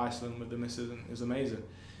went to Iceland with the missus and it was amazing.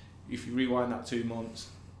 If you rewind that 2 months,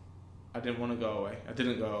 I didn't want to go away. I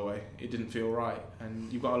didn't go away. It didn't feel right.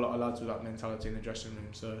 And you've got a lot of lads with that mentality in the dressing room,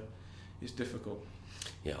 so it's difficult.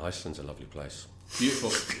 Yeah, Iceland's a lovely place.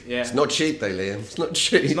 Beautiful, yeah. It's not cheap though, Liam. It's not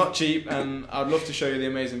cheap. It's not cheap, and I'd love to show you the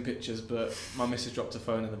amazing pictures, but my missus dropped her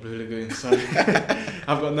phone in the Blue Lagoon, so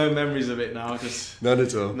I've got no memories of it now. None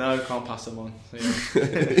at all. No, can't pass them on. So,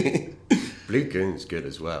 yeah. Blue Lagoon's good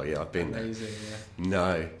as well. Yeah, I've been amazing, there. Yeah.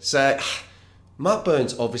 No, so Mark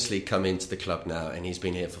Burns obviously come into the club now, and he's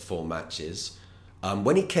been here for 4 matches.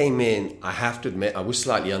 When he came in, I have to admit, I was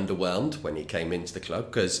slightly underwhelmed when he came into the club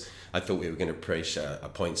because I thought we were going to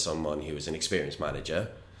appoint someone who was an experienced manager.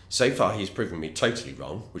 So far, he's proven me totally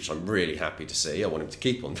wrong, which I'm really happy to see. I want him to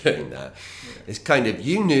keep on doing that. Yeah. It's kind of,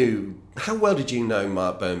 how well did you know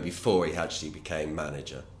Mark Burns before he actually became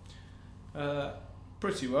manager?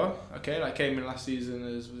 Pretty well. Okay, I came in last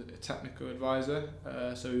season as a technical advisor,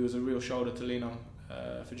 so he was a real shoulder to lean on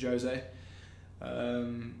for Jose.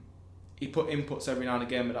 He put inputs every now and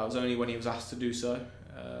again, but that was only when he was asked to do so.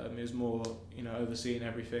 He was more, overseeing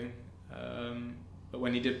everything. But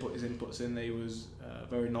when he did put his inputs in, they was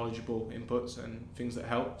very knowledgeable inputs and things that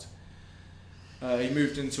helped. He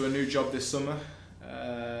moved into a new job this summer.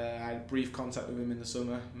 I had brief contact with him in the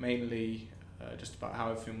summer, mainly just about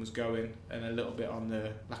how everything was going and a little bit on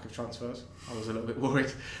the lack of transfers. I was a little bit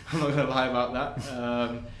worried, I'm not going to lie about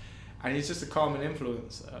that. And he's just a calming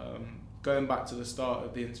influence. Going back to the start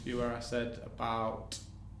of the interview where I said about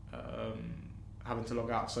having to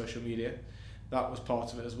log out of social media. That was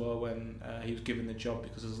part of it as well when he was given the job,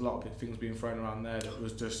 because there's a lot of things being thrown around there that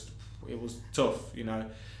was just, it was tough, you know,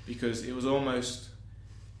 because it was almost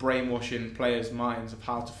brainwashing players' minds of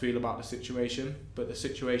how to feel about the situation, but the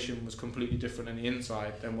situation was completely different on the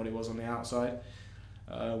inside than what it was on the outside.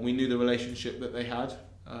 We knew the relationship that they had,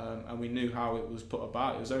 and we knew how it was put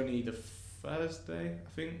about. It was only the Thursday, I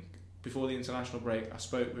think, before the international break, I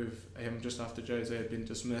spoke with him just after Jose had been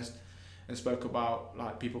dismissed, and spoke about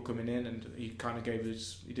like people coming in, and he kind of gave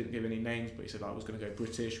he didn't give any names, but he said I was going to go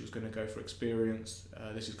British, was going to go for experience,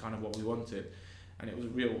 this is kind of what we wanted. And it was a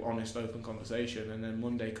real honest, open conversation. And then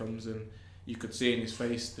Monday comes and you could see in his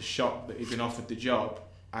face the shock that he'd been offered the job,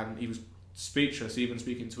 and he was speechless, even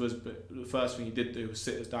speaking to us. But the first thing he did do was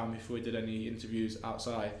sit us down before he did any interviews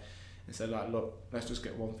outside and said, like, look, let's just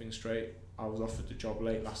get one thing straight. I was offered the job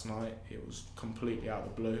late last night. It was completely out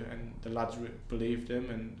of the blue, and the lads believed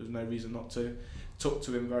him, and there's no reason not to. Took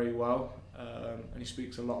to him very well, and he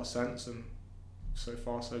speaks a lot of sense, and so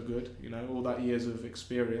far so good. You know, all that years of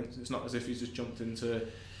experience, it's not as if he's just jumped into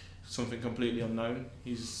something completely unknown.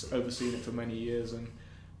 He's overseen it for many years, and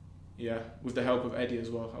yeah, with the help of Eddie as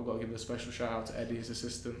well. I've got to give a special shout out to Eddie, his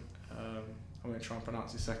assistant. I won't try and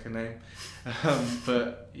pronounce his second name,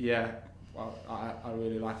 but yeah, well, I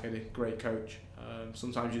really like Eddie. Great coach.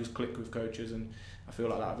 Sometimes you just click with coaches, and I feel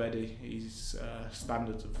like that with Eddie. His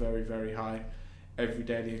standards are very, very high. Every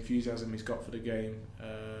day the enthusiasm he's got for the game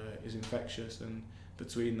is infectious, and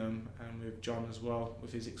between them and with John as well,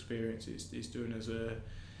 with his experience, he's doing us a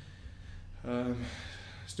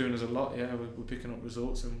lot. Yeah, we're picking up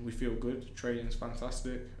results and we feel good. Training's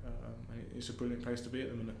fantastic, and it's a brilliant place to be at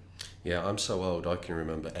the minute. Yeah, I'm so old I can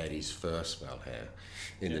remember Eddie's first spell here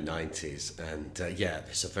in the 90s, and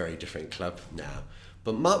it's a very different club now.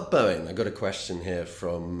 But Mark Bowen, I got a question here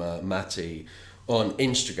from Matty on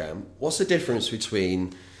Instagram. What's the difference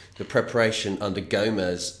between the preparation under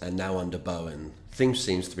Gomez and now under Bowen? Things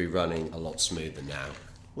seems to be running a lot smoother now.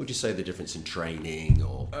 What would you say the difference in training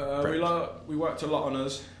or we worked a lot on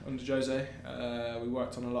us under Jose. We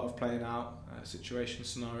worked on a lot of playing out situation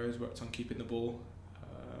scenarios, worked on keeping the ball,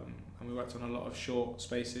 and we worked on a lot of short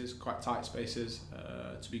spaces, quite tight spaces,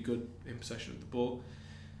 to be good in possession of the ball.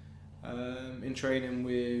 In training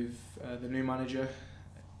with the new manager,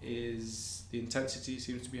 is the intensity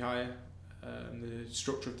seems to be higher. The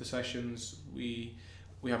structure of the sessions, we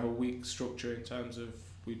have a weak structure in terms of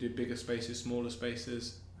we do bigger spaces, smaller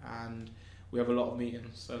spaces, and we have a lot of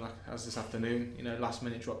meetings. So like as this afternoon, you know, last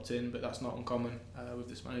minute dropped in, but that's not uncommon with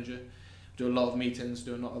this manager. We do a lot of meetings,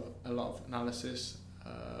 do a lot of analysis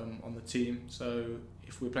on the team. So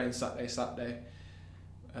if we're playing Saturday,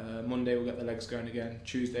 Monday we'll get the legs going again.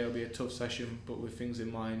 Tuesday will be a tough session, but with things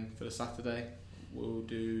in mind for the Saturday. We'll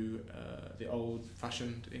do the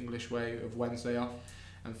old-fashioned English way of Wednesday off,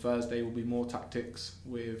 and Thursday will be more tactics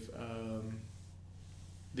with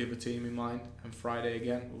the other team in mind, and Friday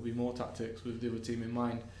again will be more tactics with the other team in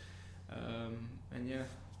mind. And yeah,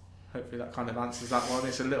 hopefully that kind of answers that one.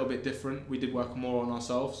 It's a little bit different. We did work more on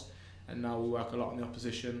ourselves, and now we work a lot on the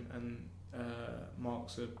opposition, and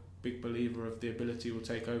Mark's a big believer of the ability we'll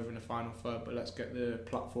take over in the final third, but let's get the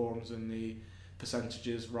platforms and the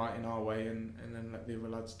percentages right in our way, and then let the other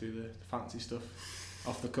lads do the fancy stuff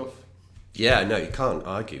off the cuff. Yeah, no, you can't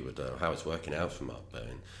argue with how it's working out for Mark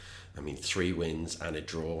Bowen. I mean, 3 wins and a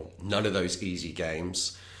draw, none of those easy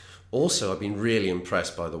games. Also, I've been really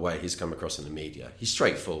impressed by the way he's come across in the media. He's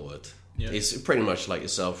straightforward. Yeah. He's pretty much like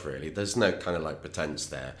yourself, really. There's no kind of like pretense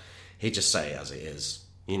there. He just say it as it is.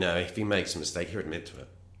 You know, if he makes a mistake, he'll admit to it.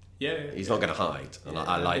 Yeah, he's not going to hide, and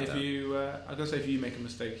I like that. I'm gonna say if you make a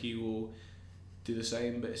mistake, he will do the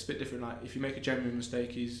same, but it's a bit different. Like if you make a genuine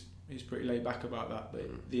mistake, he's pretty laid back about that.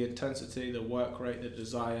 But the intensity, the work rate, the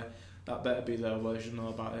desire, that better be their version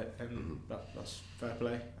about it, and that's fair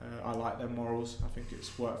play. I like their morals. I think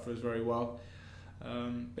it's worked for us very well.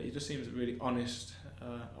 But he just seems a really honest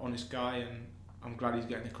guy, and I'm glad he's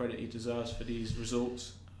getting the credit he deserves for these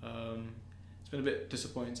results. It's been a bit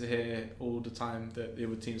disappointing to hear all the time that the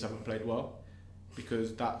other teams haven't played well,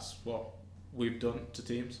 because that's what we've done to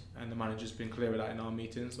teams, and the manager's been clear with that in our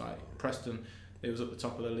meetings. Like Preston, it was at the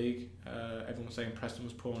top of the league. Everyone was saying Preston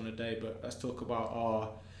was poor on the day, but let's talk about our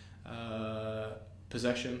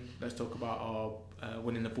possession. Let's talk about our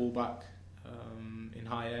winning the ball back in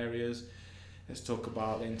high areas. Let's talk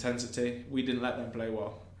about the intensity. We didn't let them play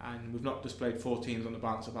well, and we've not just played 4 teams on the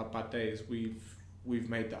bounce have had bad days. We've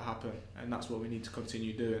made that happen, and that's what we need to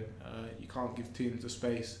continue doing. You can't give teams the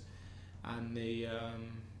space and the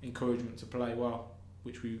encouragement to play well,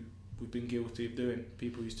 which we we've been guilty of doing.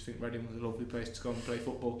 People used to think Reading was a lovely place to go and play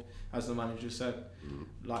football, as the manager said.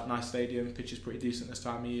 Like, nice stadium, pitch is pretty decent this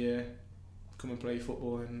time of year. Come and play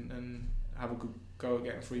football and have a good go at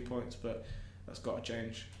getting 3 points, but that's got to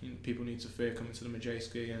change. People need to fear coming to the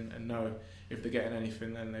Madejski and know if they're getting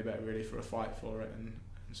anything, then they better really for a fight for it. And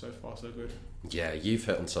so far, so good. Yeah, you've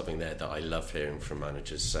hit on something there that I love hearing from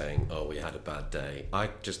managers saying, "Oh, we had a bad day." I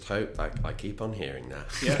just hope I keep on hearing that.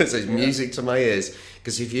 Yeah. It's music to my ears.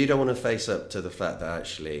 Because if you don't want to face up to the fact that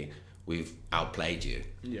actually we've outplayed you,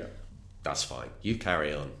 that's fine. You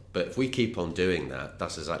carry on. But if we keep on doing that,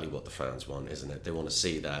 that's exactly what the fans want, isn't it? They want to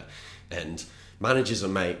see that. And managers will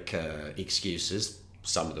make excuses.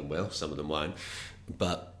 Some of them will, some of them won't.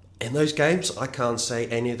 But in those games, I can't say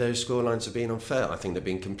any of those scorelines have been unfair. I think they've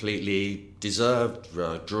been completely deserved.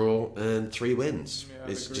 Draw and 3 wins.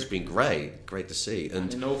 Yeah, it's just been great to see.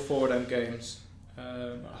 And in all 4 of them games,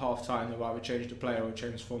 at half time, they've either changed a player or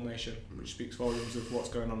changed formation, which speaks volumes of what's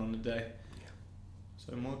going on the day. Yeah.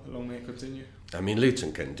 So long may it continue. I mean,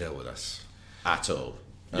 Luton couldn't deal with us at all.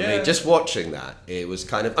 I mean, just watching that, it was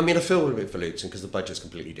kind of... I mean, I feel a bit for Luton because the budget's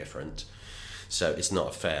completely different. So it's not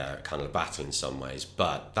a fair kind of battle in some ways.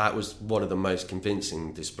 But that was one of the most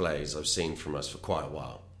convincing displays I've seen from us for quite a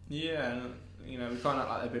while. Yeah, and, we can't act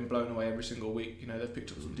like they've been blown away every single week. They've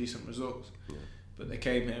picked up some decent results. Yeah. But they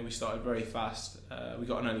came here, we started very fast. We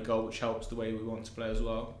got an early goal, which helps the way we want to play as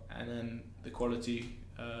well. And then the quality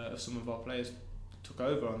of some of our players took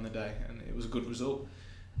over on the day, and it was a good result.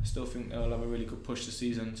 I still think they'll have a really good push this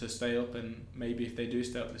season to stay up, and maybe if they do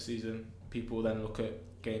stay up this season, people will then look at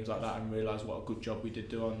games like that and realise what a good job we did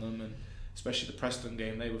do on them, and especially the Preston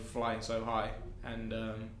game, they were flying so high, and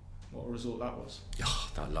what a result that was. Oh,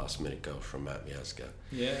 that last minute goal from Matt Miazga.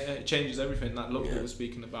 Yeah, it changes everything. That look we were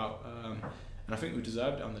speaking about, and I think we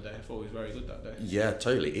deserved it on the day. I thought we was very good that day. Yeah,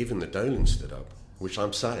 totally. Even the Dolan stood up, which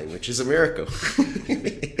I'm saying, which is a miracle.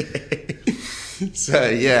 So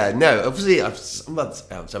yeah, no, obviously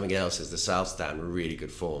something else is the South Stand were really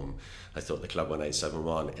good form. I thought the club won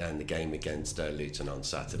 8-7-1, and the game against Luton on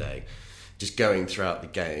Saturday, just going throughout the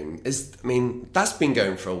game that's been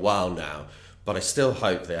going for a while now, but I still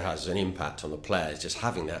hope that it has an impact on the players, just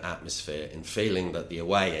having that atmosphere and feeling that the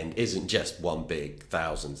away end isn't just one big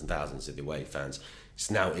thousands and thousands of the away fans.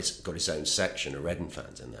 It's got its own section of Reading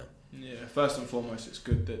fans in there. Yeah, first and foremost, it's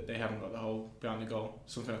good that they haven't got the hole behind the goal.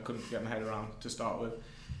 Something I couldn't get my head around to start with,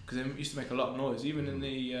 because they used to make a lot of noise. Even in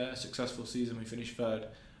the successful season we finished 3rd,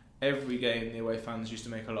 every game the away fans used to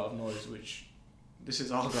make a lot of noise, which this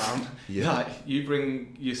is our ground. Yeah. Like, you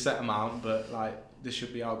bring your set amount, but this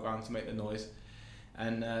should be our ground to make the noise.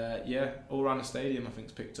 And all around the stadium I think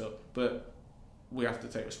it's picked up, but we have to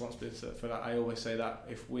take responsibility for that. I always say that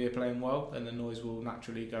if we're playing well, then the noise will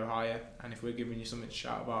naturally go higher, and if we're giving you something to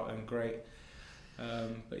shout about, then great.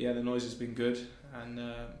 But yeah, the noise has been good, and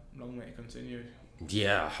long may it continue.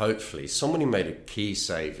 Yeah, hopefully. Someone who made a key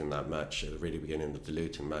save in that match at the really beginning of the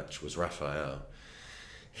Luton match was Raphael.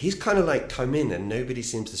 He's kind of come in and nobody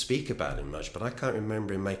seems to speak about him much, but I can't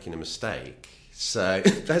remember him making a mistake. So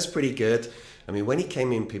that's pretty good. I mean, when he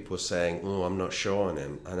came in, people were saying, "Oh, I'm not sure on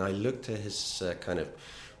him." And I looked at his kind of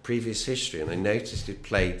previous history, and I noticed he'd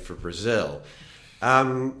played for Brazil.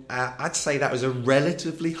 I'd say that was a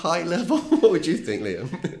relatively high level. What would you think,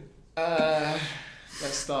 Liam?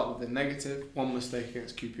 Let's start with the negative. One mistake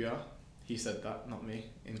against QPR. He said that, not me.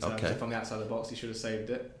 In terms of on the outside of the box, he should have saved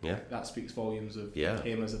it. Yeah. That speaks volumes of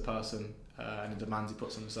him as a person and the demands he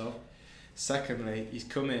puts on himself. Secondly, he's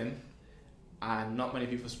come in, and not many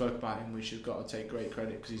people spoke about him, which you've got to take great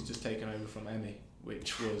credit, because he's just taken over from Emi,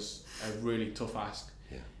 which was a really tough ask.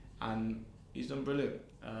 Yeah. And he's done brilliant.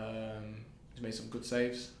 He's made some good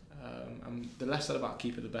saves. And the less said about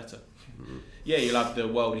keeper, the better. Mm-hmm. Yeah, you'll have the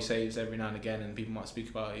worldly saves every now and again, and people might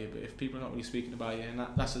speak about you, but if people are not really speaking about you, and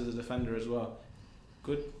that's as a defender as well,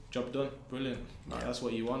 good job done, brilliant. That's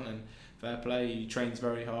what you want, and fair play. He trains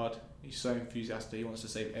very hard. He's so enthusiastic. He wants to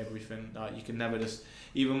save everything. You can never just,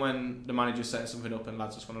 even when the manager's setting something up and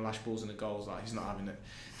lads just want to lash balls in the goals, he's not having it.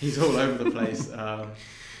 He's all over the place.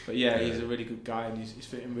 But yeah, he's a really good guy, and he's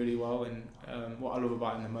fitting really well. And what I love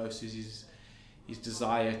about him the most is his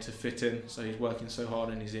desire to fit in. So he's working so hard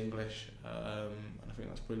in his English, and I think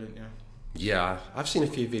that's brilliant. Yeah, I've seen a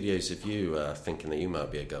few videos of you thinking that you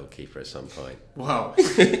might be a goalkeeper at some point. Wow,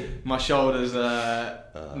 my shoulders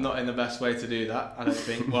not in the best way to do that, I don't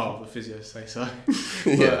think. Well, the physios say so.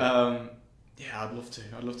 But, yeah, I'd love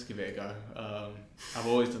to give it a go. I've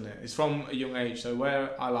always done it. It's from a young age. So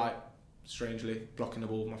where I like, strangely, blocking the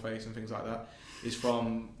ball with my face and things like that, is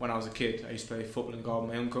from when I was a kid. I used to play football in goal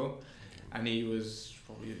with my uncle, and he was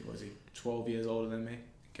probably 12 years older than me.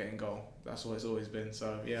 getting goal. That's what it's always been.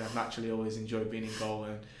 So yeah, I naturally always enjoyed being in goal.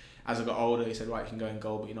 And as I got older, he said, right, you can go in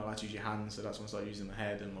goal, but you're not allowed to use your hands. So that's when I started using my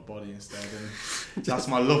head and my body instead. And that's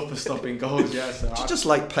my love for stopping goals. Yeah. So do you just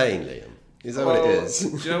like pain, Liam? Is that what it is?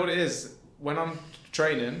 Do you know what it is? When I'm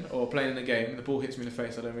training or playing in a game, the ball hits me in the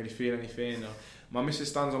face, I don't really feel anything. Or my missus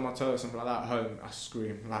stands on my toe or something like that at home, I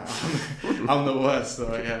scream. Like, I'm the worst.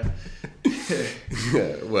 So yeah.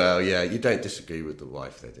 Well, yeah, you don't disagree with the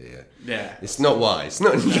wife there, do you? Yeah. It's not wise,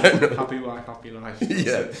 not in general. Happy wife, happy life.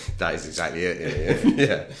 Yeah, that is exactly it.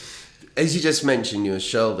 Yeah. As you just mentioned, your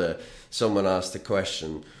shoulder, someone asked the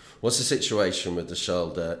question, what's the situation with the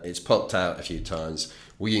shoulder? It's popped out a few times.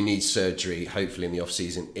 Will you need surgery, hopefully in the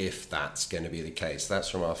off-season, if that's going to be the case? That's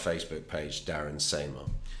from our Facebook page, Darren Seymour.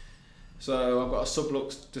 So I've got a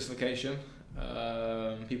sublux dislocation.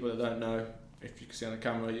 People that don't know, if you can see on the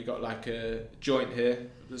camera, you've got like a joint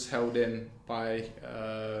here that's held in by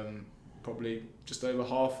probably just over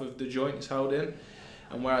half of the joint is held in.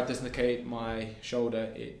 And where I dislocated my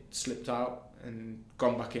shoulder, it slipped out and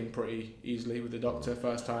gone back in pretty easily with the doctor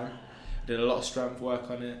first time. I did a lot of strength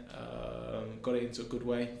work on it, got it into a good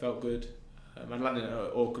way, felt good. I landed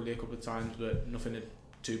it awkwardly a couple of times, but nothing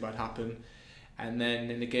too bad happened. And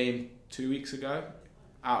then in the game 2 weeks ago,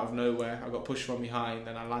 out of nowhere, I got pushed from behind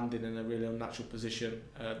and I landed in a really unnatural position.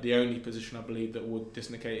 The only position I believe that would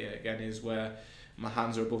dislocate it again is where my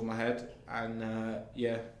hands are above my head. And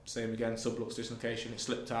same again, sublux dislocation. It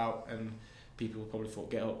slipped out and people probably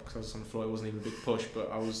thought get up because I was on the floor. It wasn't even a big push,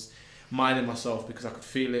 but I was minding myself because I could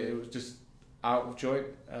feel it. It was just out of joint.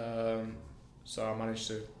 So I managed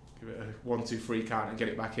to give it a 1, 2, 3 count and get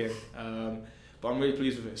it back in. But I'm really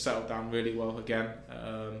pleased with it. It settled down really well again.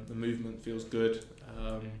 The movement feels good.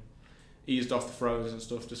 Eased off the throws and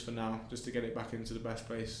stuff just for now, just to get it back into the best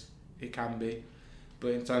place it can be. But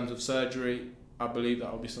in terms of surgery, I believe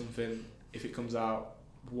that will be something, if it comes out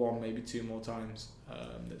 1, maybe 2 more times,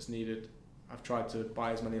 that's needed. I've tried to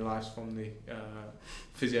buy as many lives from the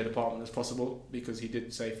physio department as possible because he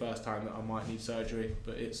did say first time that I might need surgery,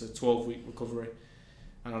 but it's a 12-week recovery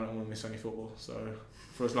and I don't want to miss any football. So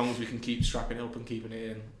for as long as we can keep strapping it up and keeping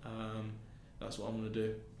it in, that's what I'm going to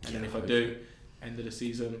do. And then if I do, end of the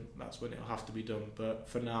season, that's when it'll have to be done. But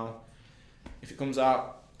for now, if it comes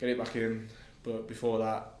out, get it back in. But before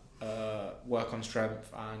that, work on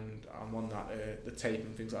strength, and I'm on that the tape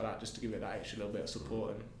and things like that just to give it that extra little bit of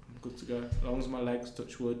support, and I'm good to go. As long as my legs,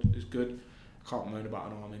 touch wood, is good. I can't moan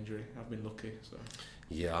about an arm injury. I've been lucky. So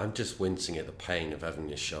yeah, I'm just wincing at the pain of having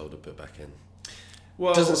your shoulder put back in.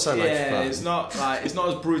 Well, doesn't sound like fun. It's not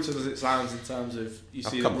as brutal as it sounds in terms of you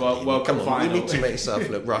see the come World Cup on, final. You need to make yourself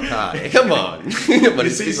look rock hard. Come on. But you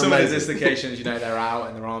see some of the dislocations, they're out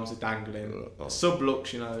and their arms are dangling.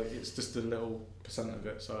 Sublux, it's just a little percent of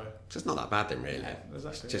it. So it's just not that bad then, really. Yeah,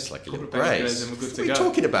 it's just like a little brace. What are you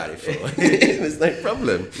talking about it for? There's no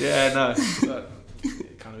problem. Yeah, no.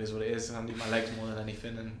 It kind of is what it is. I need my legs more than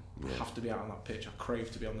anything, and I have to be out on that pitch. I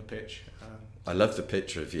crave to be on the pitch. I love the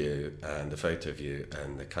picture of you and the photo of you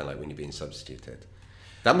and the kind of like when you're being substituted.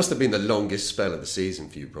 That must have been the longest spell of the season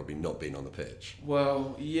for you, probably not being on the pitch.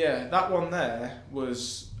 Well, yeah, that one there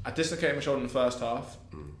was, I dislocated my shoulder in the first half.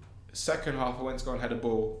 Second half, I went to go and head a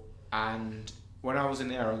ball, and when I was in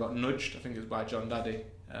the air, I got nudged. I think it was by John Daddy,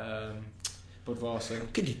 Budvarsson. How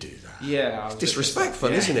could you do that? Yeah, it's disrespectful,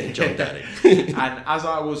 isn't it, John Daddy? And as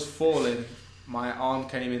I was falling, my arm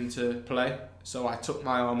came into play. So I took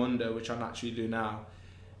my arm under, which I naturally do now,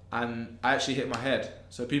 and I actually hit my head.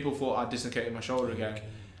 So people thought I dislocated my shoulder again. Okay.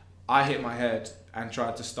 I hit my head and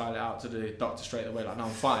tried to style it out to the doctor straight away, like, no,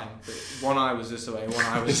 I'm fine. But one eye was this way, one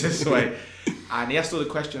eye was this way. And he asked all the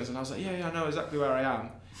questions, and I was like, yeah, I know exactly where I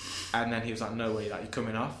am. And then he was like, no way, like, you're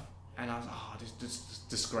coming off. And I was like, oh, this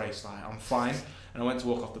disgrace, like, I'm fine. And I went to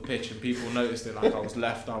walk off the pitch, and people noticed it, like, I was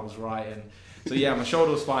left, I was right. And so, yeah, my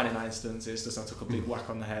shoulder was fine in that instance. It's just I took a big whack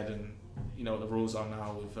on the head, and you know what the rules are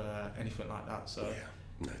now with anything like that, so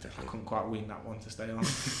no, definitely. I couldn't quite wing that one to stay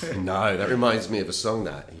on. No, that reminds me of a song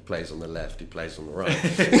that he plays on the left, he plays on the right.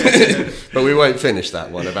 But we won't finish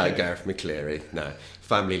that one about Gareth McCleary. No,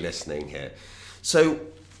 family listening here. So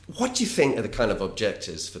what do you think are the kind of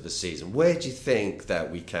objectives for the season? Where do you think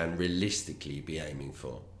that we can realistically be aiming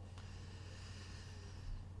for?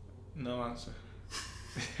 No answer.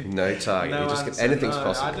 No target. No just answer. Anything's no,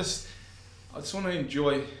 possible. I just want to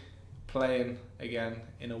enjoy playing again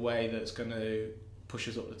in a way that's going to push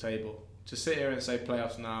us up the table. To sit here and say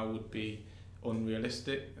playoffs now would be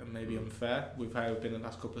unrealistic and maybe unfair with how we've been the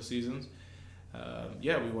last couple of seasons. We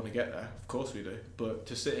want to get there, of course we do, but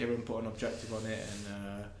to sit here and put an objective on it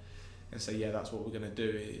and say that's what we're going to do,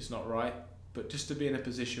 it's not right. But just to be in a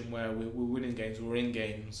position where we're winning games, we're in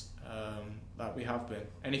games, that we have been.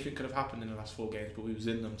 Anything could have happened in the last 4 games, but we was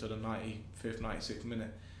in them to the 95th, 96th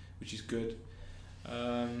minute, which is good.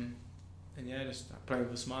 And yeah, just playing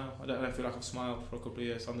with a smile. I don't feel like I've smiled for a couple of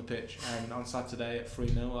years on the pitch. And on Saturday at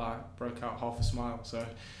 3-0, I broke out half a smile. So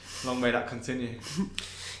long may that continue.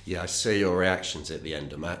 Yeah, I see your reactions at the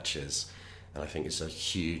end of matches, and I think it's a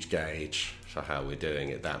huge gauge for how we're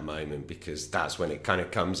doing at that moment, because that's when it kind of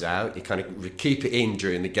comes out. You kind of keep it in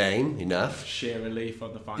during the game enough. Sheer relief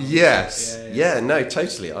on the final. Yes. Yeah, no,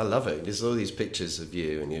 totally. I love it. There's all these pictures of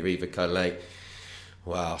you, and you're either kind of like,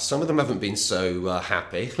 wow, some of them haven't been so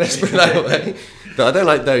happy, let's put it that way. But I don't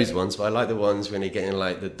like those ones, but I like the ones when you're getting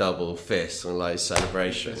like the double fist and like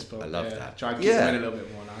celebration. I love that. Try and keep it in a little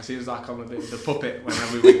bit more now. It seems like I'm a bit of the puppet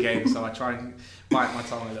whenever we win games, so I try and bite my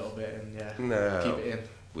tongue a little bit and keep it in.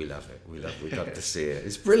 We love it. We love to see it.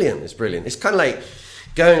 It's brilliant. It's kind of like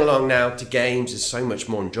going along now to games is so much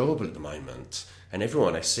more enjoyable at the moment. And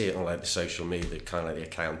everyone, I see it on like the social media, kind of like the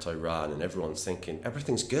account I run, and everyone's thinking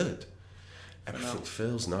everything's good. Everything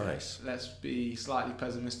feels nice. Let's be slightly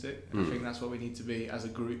pessimistic. I think that's what we need to be as a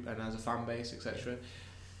group and as a fan base, etc.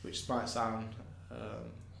 Which might sound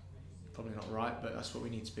probably not right, but that's what we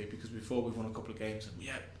need to be, because before we've won a couple of games and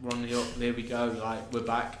we're on the up, there we go, like we're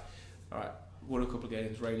back. Alright, won a couple of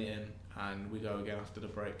games, rein it in, and we go again after the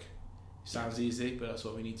break. Sounds easy, but that's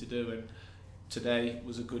what we need to do, and today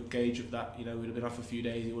was a good gauge of that. You know, we'd have been off a few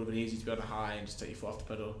days, it would have been easy to be on a high and just take your foot off the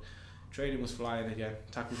pedal. Training was flying again,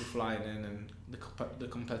 tackles were flying in, and the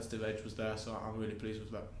competitive edge was there, so I'm really pleased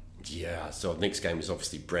with that. Yeah, so next game is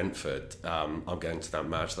obviously Brentford. I'm going to that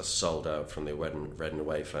match. That's sold out from the Red and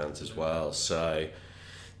Away fans as well, so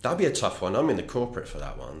that'll be a tough one. I'm in the corporate for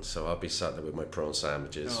that one, so I'll be sat there with my prawn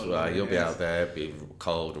sandwiches. You'll be out there, be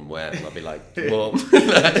cold and wet, and I'll be like warm.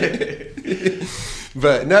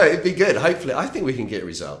 But no, it'd be good. Hopefully, I think we can get a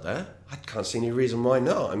result there. I can't see any reason why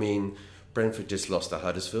not. I mean, Brentford just lost to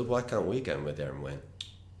Huddersfield. Why can't we go in there and win?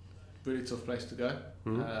 Really tough place to go.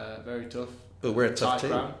 Very tough. But we're a tough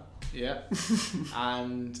team. Ground. Yeah.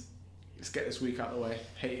 And let's get this week out of the way.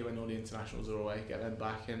 Hate it when all the internationals are away. Get them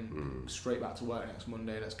back and straight back to work next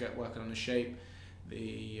Monday. Let's get working on the shape,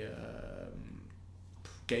 the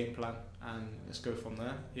game plan, and let's go from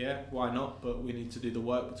there. Yeah, why not? But we need to do the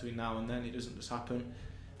work between now and then. It doesn't just happen.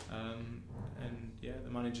 And yeah,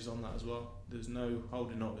 the manager's on that as well. There's no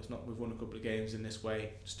holding up. It's not we've won a couple of games in this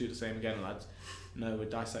way, just do the same again, lads. No, we're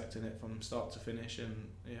dissecting it from start to finish,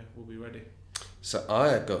 and yeah, we'll be ready. So I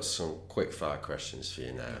have got some quick fire questions for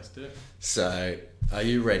you now. Let's do it. So are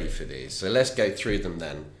you ready for these? So let's go through them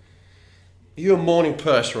then. Are you a morning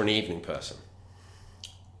person or an evening person?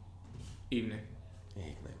 Evening.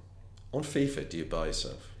 On FIFA, do you buy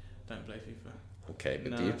yourself? Don't play FIFA. Okay,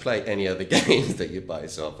 but do you play any other games that you buy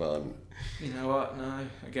yourself on? You know what? No.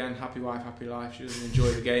 Again, happy wife, happy life. She doesn't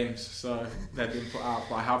enjoy the games, so they've been put out.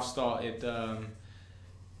 But I have started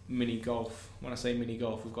mini golf. When I say mini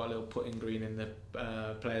golf, we've got a little putting green in the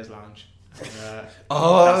players' lounge.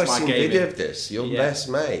 I've seen a video of this. Your best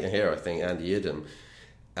mate here, I think, Andy Idem.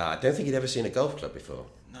 I don't think he'd ever seen a golf club before.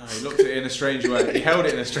 No, he looked at it in a strange way. He held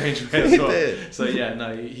it in a strange way as well. He did. So yeah,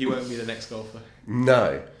 no, he won't be the next golfer.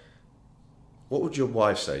 No. What would your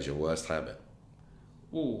wife say is your worst habit?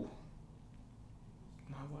 Ooh.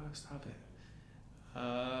 My worst habit.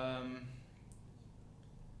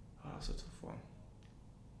 That's a tough one.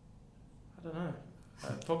 I don't know.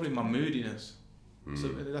 Probably my moodiness. So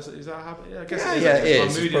is that a habit? Yeah, I guess it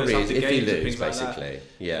is. It is. Probably if you lose, basically. Like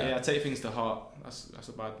yeah, I take things to heart. That's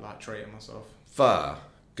a bad trait in myself. Far,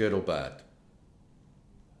 good or bad?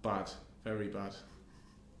 Bad, very bad.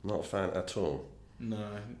 Not a fan at all. No,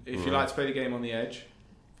 if you like to play the game on the edge,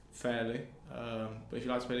 fairly. But if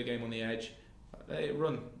you like to play the game on the edge, let it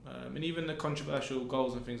run. And even the controversial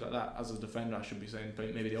goals and things like that, as a defender, I should be saying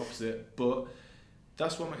maybe the opposite. But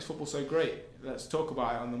that's what makes football so great. Let's talk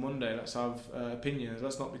about it on the Monday. Let's have opinions.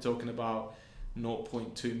 Let's not be talking about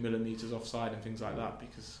 0.2 millimetres offside and things like that,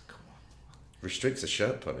 because come on. Restricts the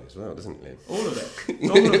shirt pulling as well, doesn't it? All of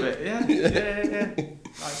it. All of it, yeah.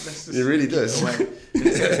 Like, let's just it really does.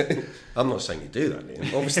 I'm not saying you do that,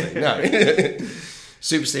 Liam. Obviously, no.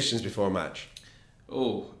 Superstitions before a match.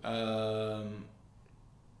 I've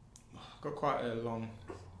got quite a long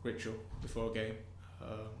ritual before a game.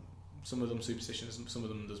 Some of them superstitions, some of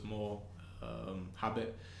them there's more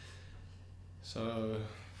habit. So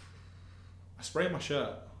I spray my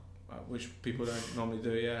shirt, which people don't normally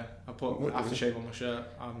do. Yeah, I put aftershave on my shirt.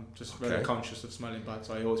 I'm just very conscious of smelling bad,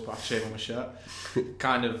 so I always put aftershave on my shirt.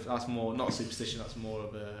 Kind of, that's more not a superstition. That's more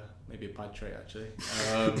of maybe a bad trait actually.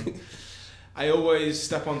 I always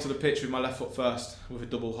step onto the pitch with my left foot first with a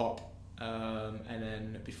double hop. and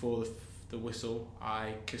then before the whistle,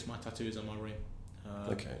 I kiss my tattoos on my ring.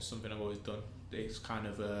 Okay. It's something I've always done. It's kind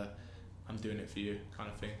of a I'm doing it for you kind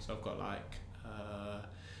of thing. So I've got like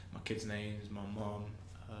my kids' names, my mum,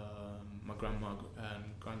 my grandma and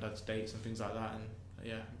granddad's dates and things like that, and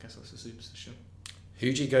yeah, I guess that's a superstition.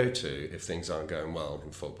 Who do you go to if things aren't going well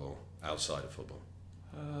in football, outside of football?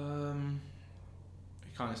 He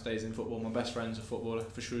kind of stays in football. My best friend's a footballer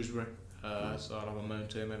for Shrewsbury, so I'll have a moan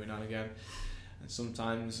to him every now and again. And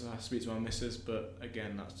sometimes I speak to my missus, but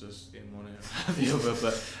again, that's just in one ear and the other.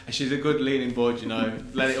 But she's a good leaning board, you know.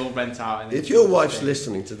 Let it all vent out. And if your wife's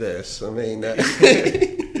listening to this, I mean,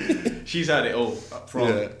 she's had it all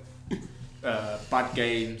from bad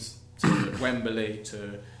games to Wembley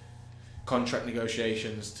to contract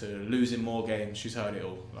negotiations to losing more games. She's heard it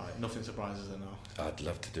all. Like nothing surprises her now. I'd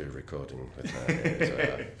love to do a recording with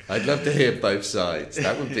her. I'd love to hear both sides.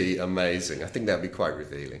 That would be amazing. I think that'd be quite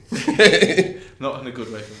revealing. Not in a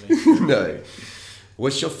good way for me. No.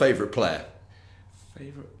 What's your favourite player?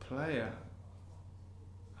 Favourite player?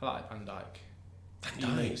 I like Van Dijk. He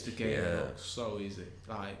makes the game look so easy.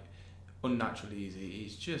 Like, unnaturally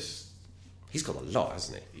easy. He's got a lot,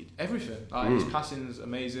 hasn't he? Everything. Like, his passing's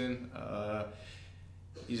amazing.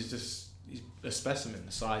 He's a specimen,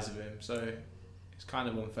 the size of him. So it's kind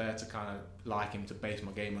of unfair to kind of like him to base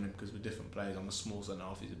my game on him because we're different players. I'm a small centre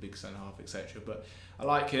half, he's a big centre half, etc. But I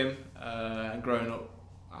like him. And growing up,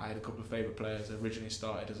 I had a couple of favourite players. I originally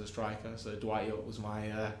started as a striker, so Dwight York was my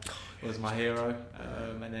hero.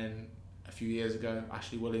 And then a few years ago,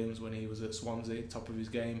 Ashley Williams when he was at Swansea, top of his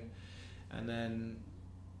game, and then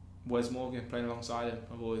Wes Morgan playing alongside him.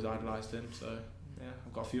 I've always idolised him, so yeah,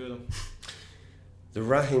 I've got a few of them. The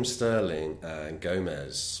Raheem Sterling and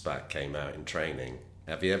Gomez spat came out in training.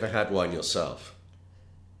 Have you ever had one yourself?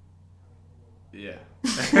 Yeah.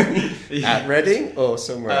 At Reading or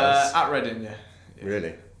somewhere else? At Reading, yeah.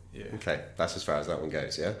 Really? Yeah. Okay, that's as far as that one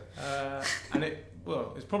goes, yeah? And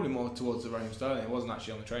it's probably more towards the Raheem Sterling. It wasn't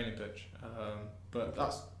actually on the training pitch. But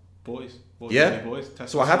that's boys. Yeah. Boys.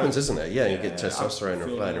 That's what happens, isn't it? Yeah, you get testosterone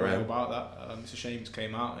flying around. About that. It's a shame he's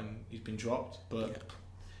came out and he's been dropped, but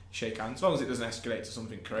shake hands. As long as it doesn't escalate to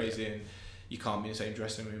something crazy and you can't be in the same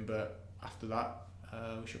dressing room. But after that,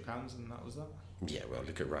 we shook hands and that was that. Yeah, well,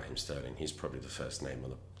 look at Raheem Sterling. He's probably the first name on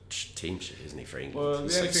the team sheet, isn't he, for England? Well,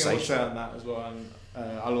 the only thing I would say on that as well, and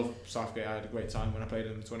I love Southgate, I had a great time when I played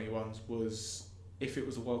in the 21s, was if it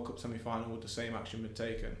was a World Cup semi-final, would the same action been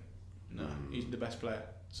taken? No, he's the best player,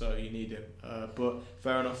 so you need him. But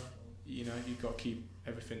fair enough, you know, you've got to keep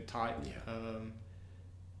everything tight. Yeah.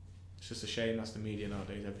 It's just a shame that's the media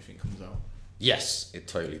nowadays, everything comes out. Yes, it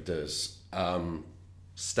totally does.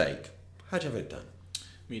 Steak, how'd you have it done?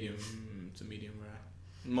 Medium to medium rare.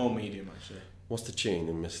 More medium, actually. What's the tune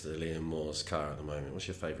in Mr. Liam Moore's car at the moment? What's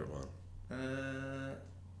your favourite one? I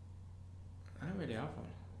don't really have one.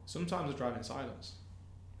 Sometimes I drive in silence.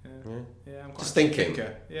 Yeah, I'm quite just a deep thinking.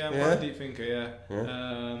 thinker. Yeah, I'm quite a deep thinker, yeah.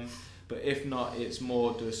 But if not, it's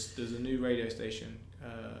more there's a new radio station,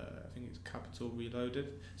 I think it's Capital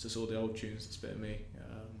Reloaded. So it's all the old tunes that's a bit of me.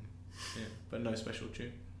 But no special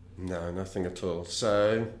tune. No, nothing at all.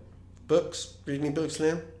 So, books? Read any books,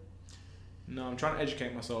 Liam? No, I'm trying to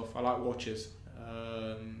educate myself. I like watches.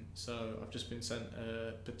 So I've just been sent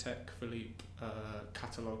a Patek Philippe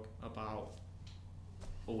catalogue about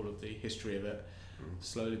all of the history of it.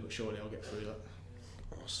 Slowly but surely I'll get through that.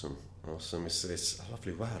 Awesome. It's a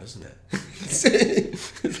lovely world, isn't it?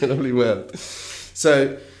 It's a lovely world.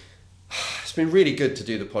 So it's been really good to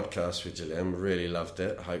do the podcast with Gillian. Really loved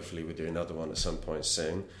it. Hopefully we'll do another one at some point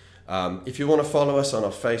soon. If you want to follow us on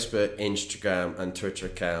our Facebook, Instagram and Twitter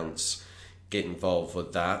accounts, get involved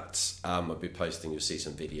with that. I'll be posting, you'll see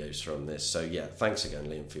some videos from this. So yeah, thanks again,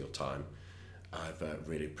 Liam, for your time. I've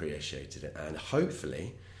really appreciated it. And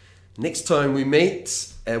hopefully next time we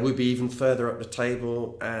meet, we'll be even further up the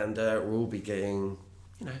table and we'll be getting,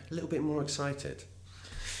 a little bit more excited.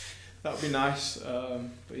 That would be nice.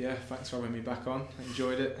 But yeah, thanks for having me back on. I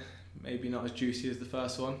enjoyed it. Maybe not as juicy as the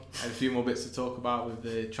first one. I had a few more bits to talk about with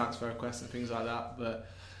the transfer requests and things like that. But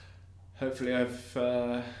hopefully I've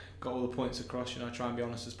got all the points across. I try and be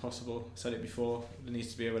honest as possible. I said it before. There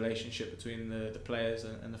needs to be a relationship between the players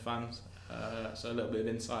and the fans. So a little bit of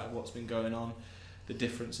insight of what's been going on, the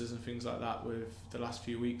differences and things like that with the last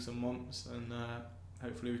few weeks and months, and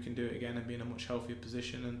hopefully we can do it again and be in a much healthier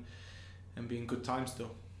position and be in good time still.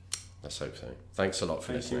 Let's hope so. Thanks a lot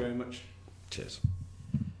for listening. Thank you very much. Cheers.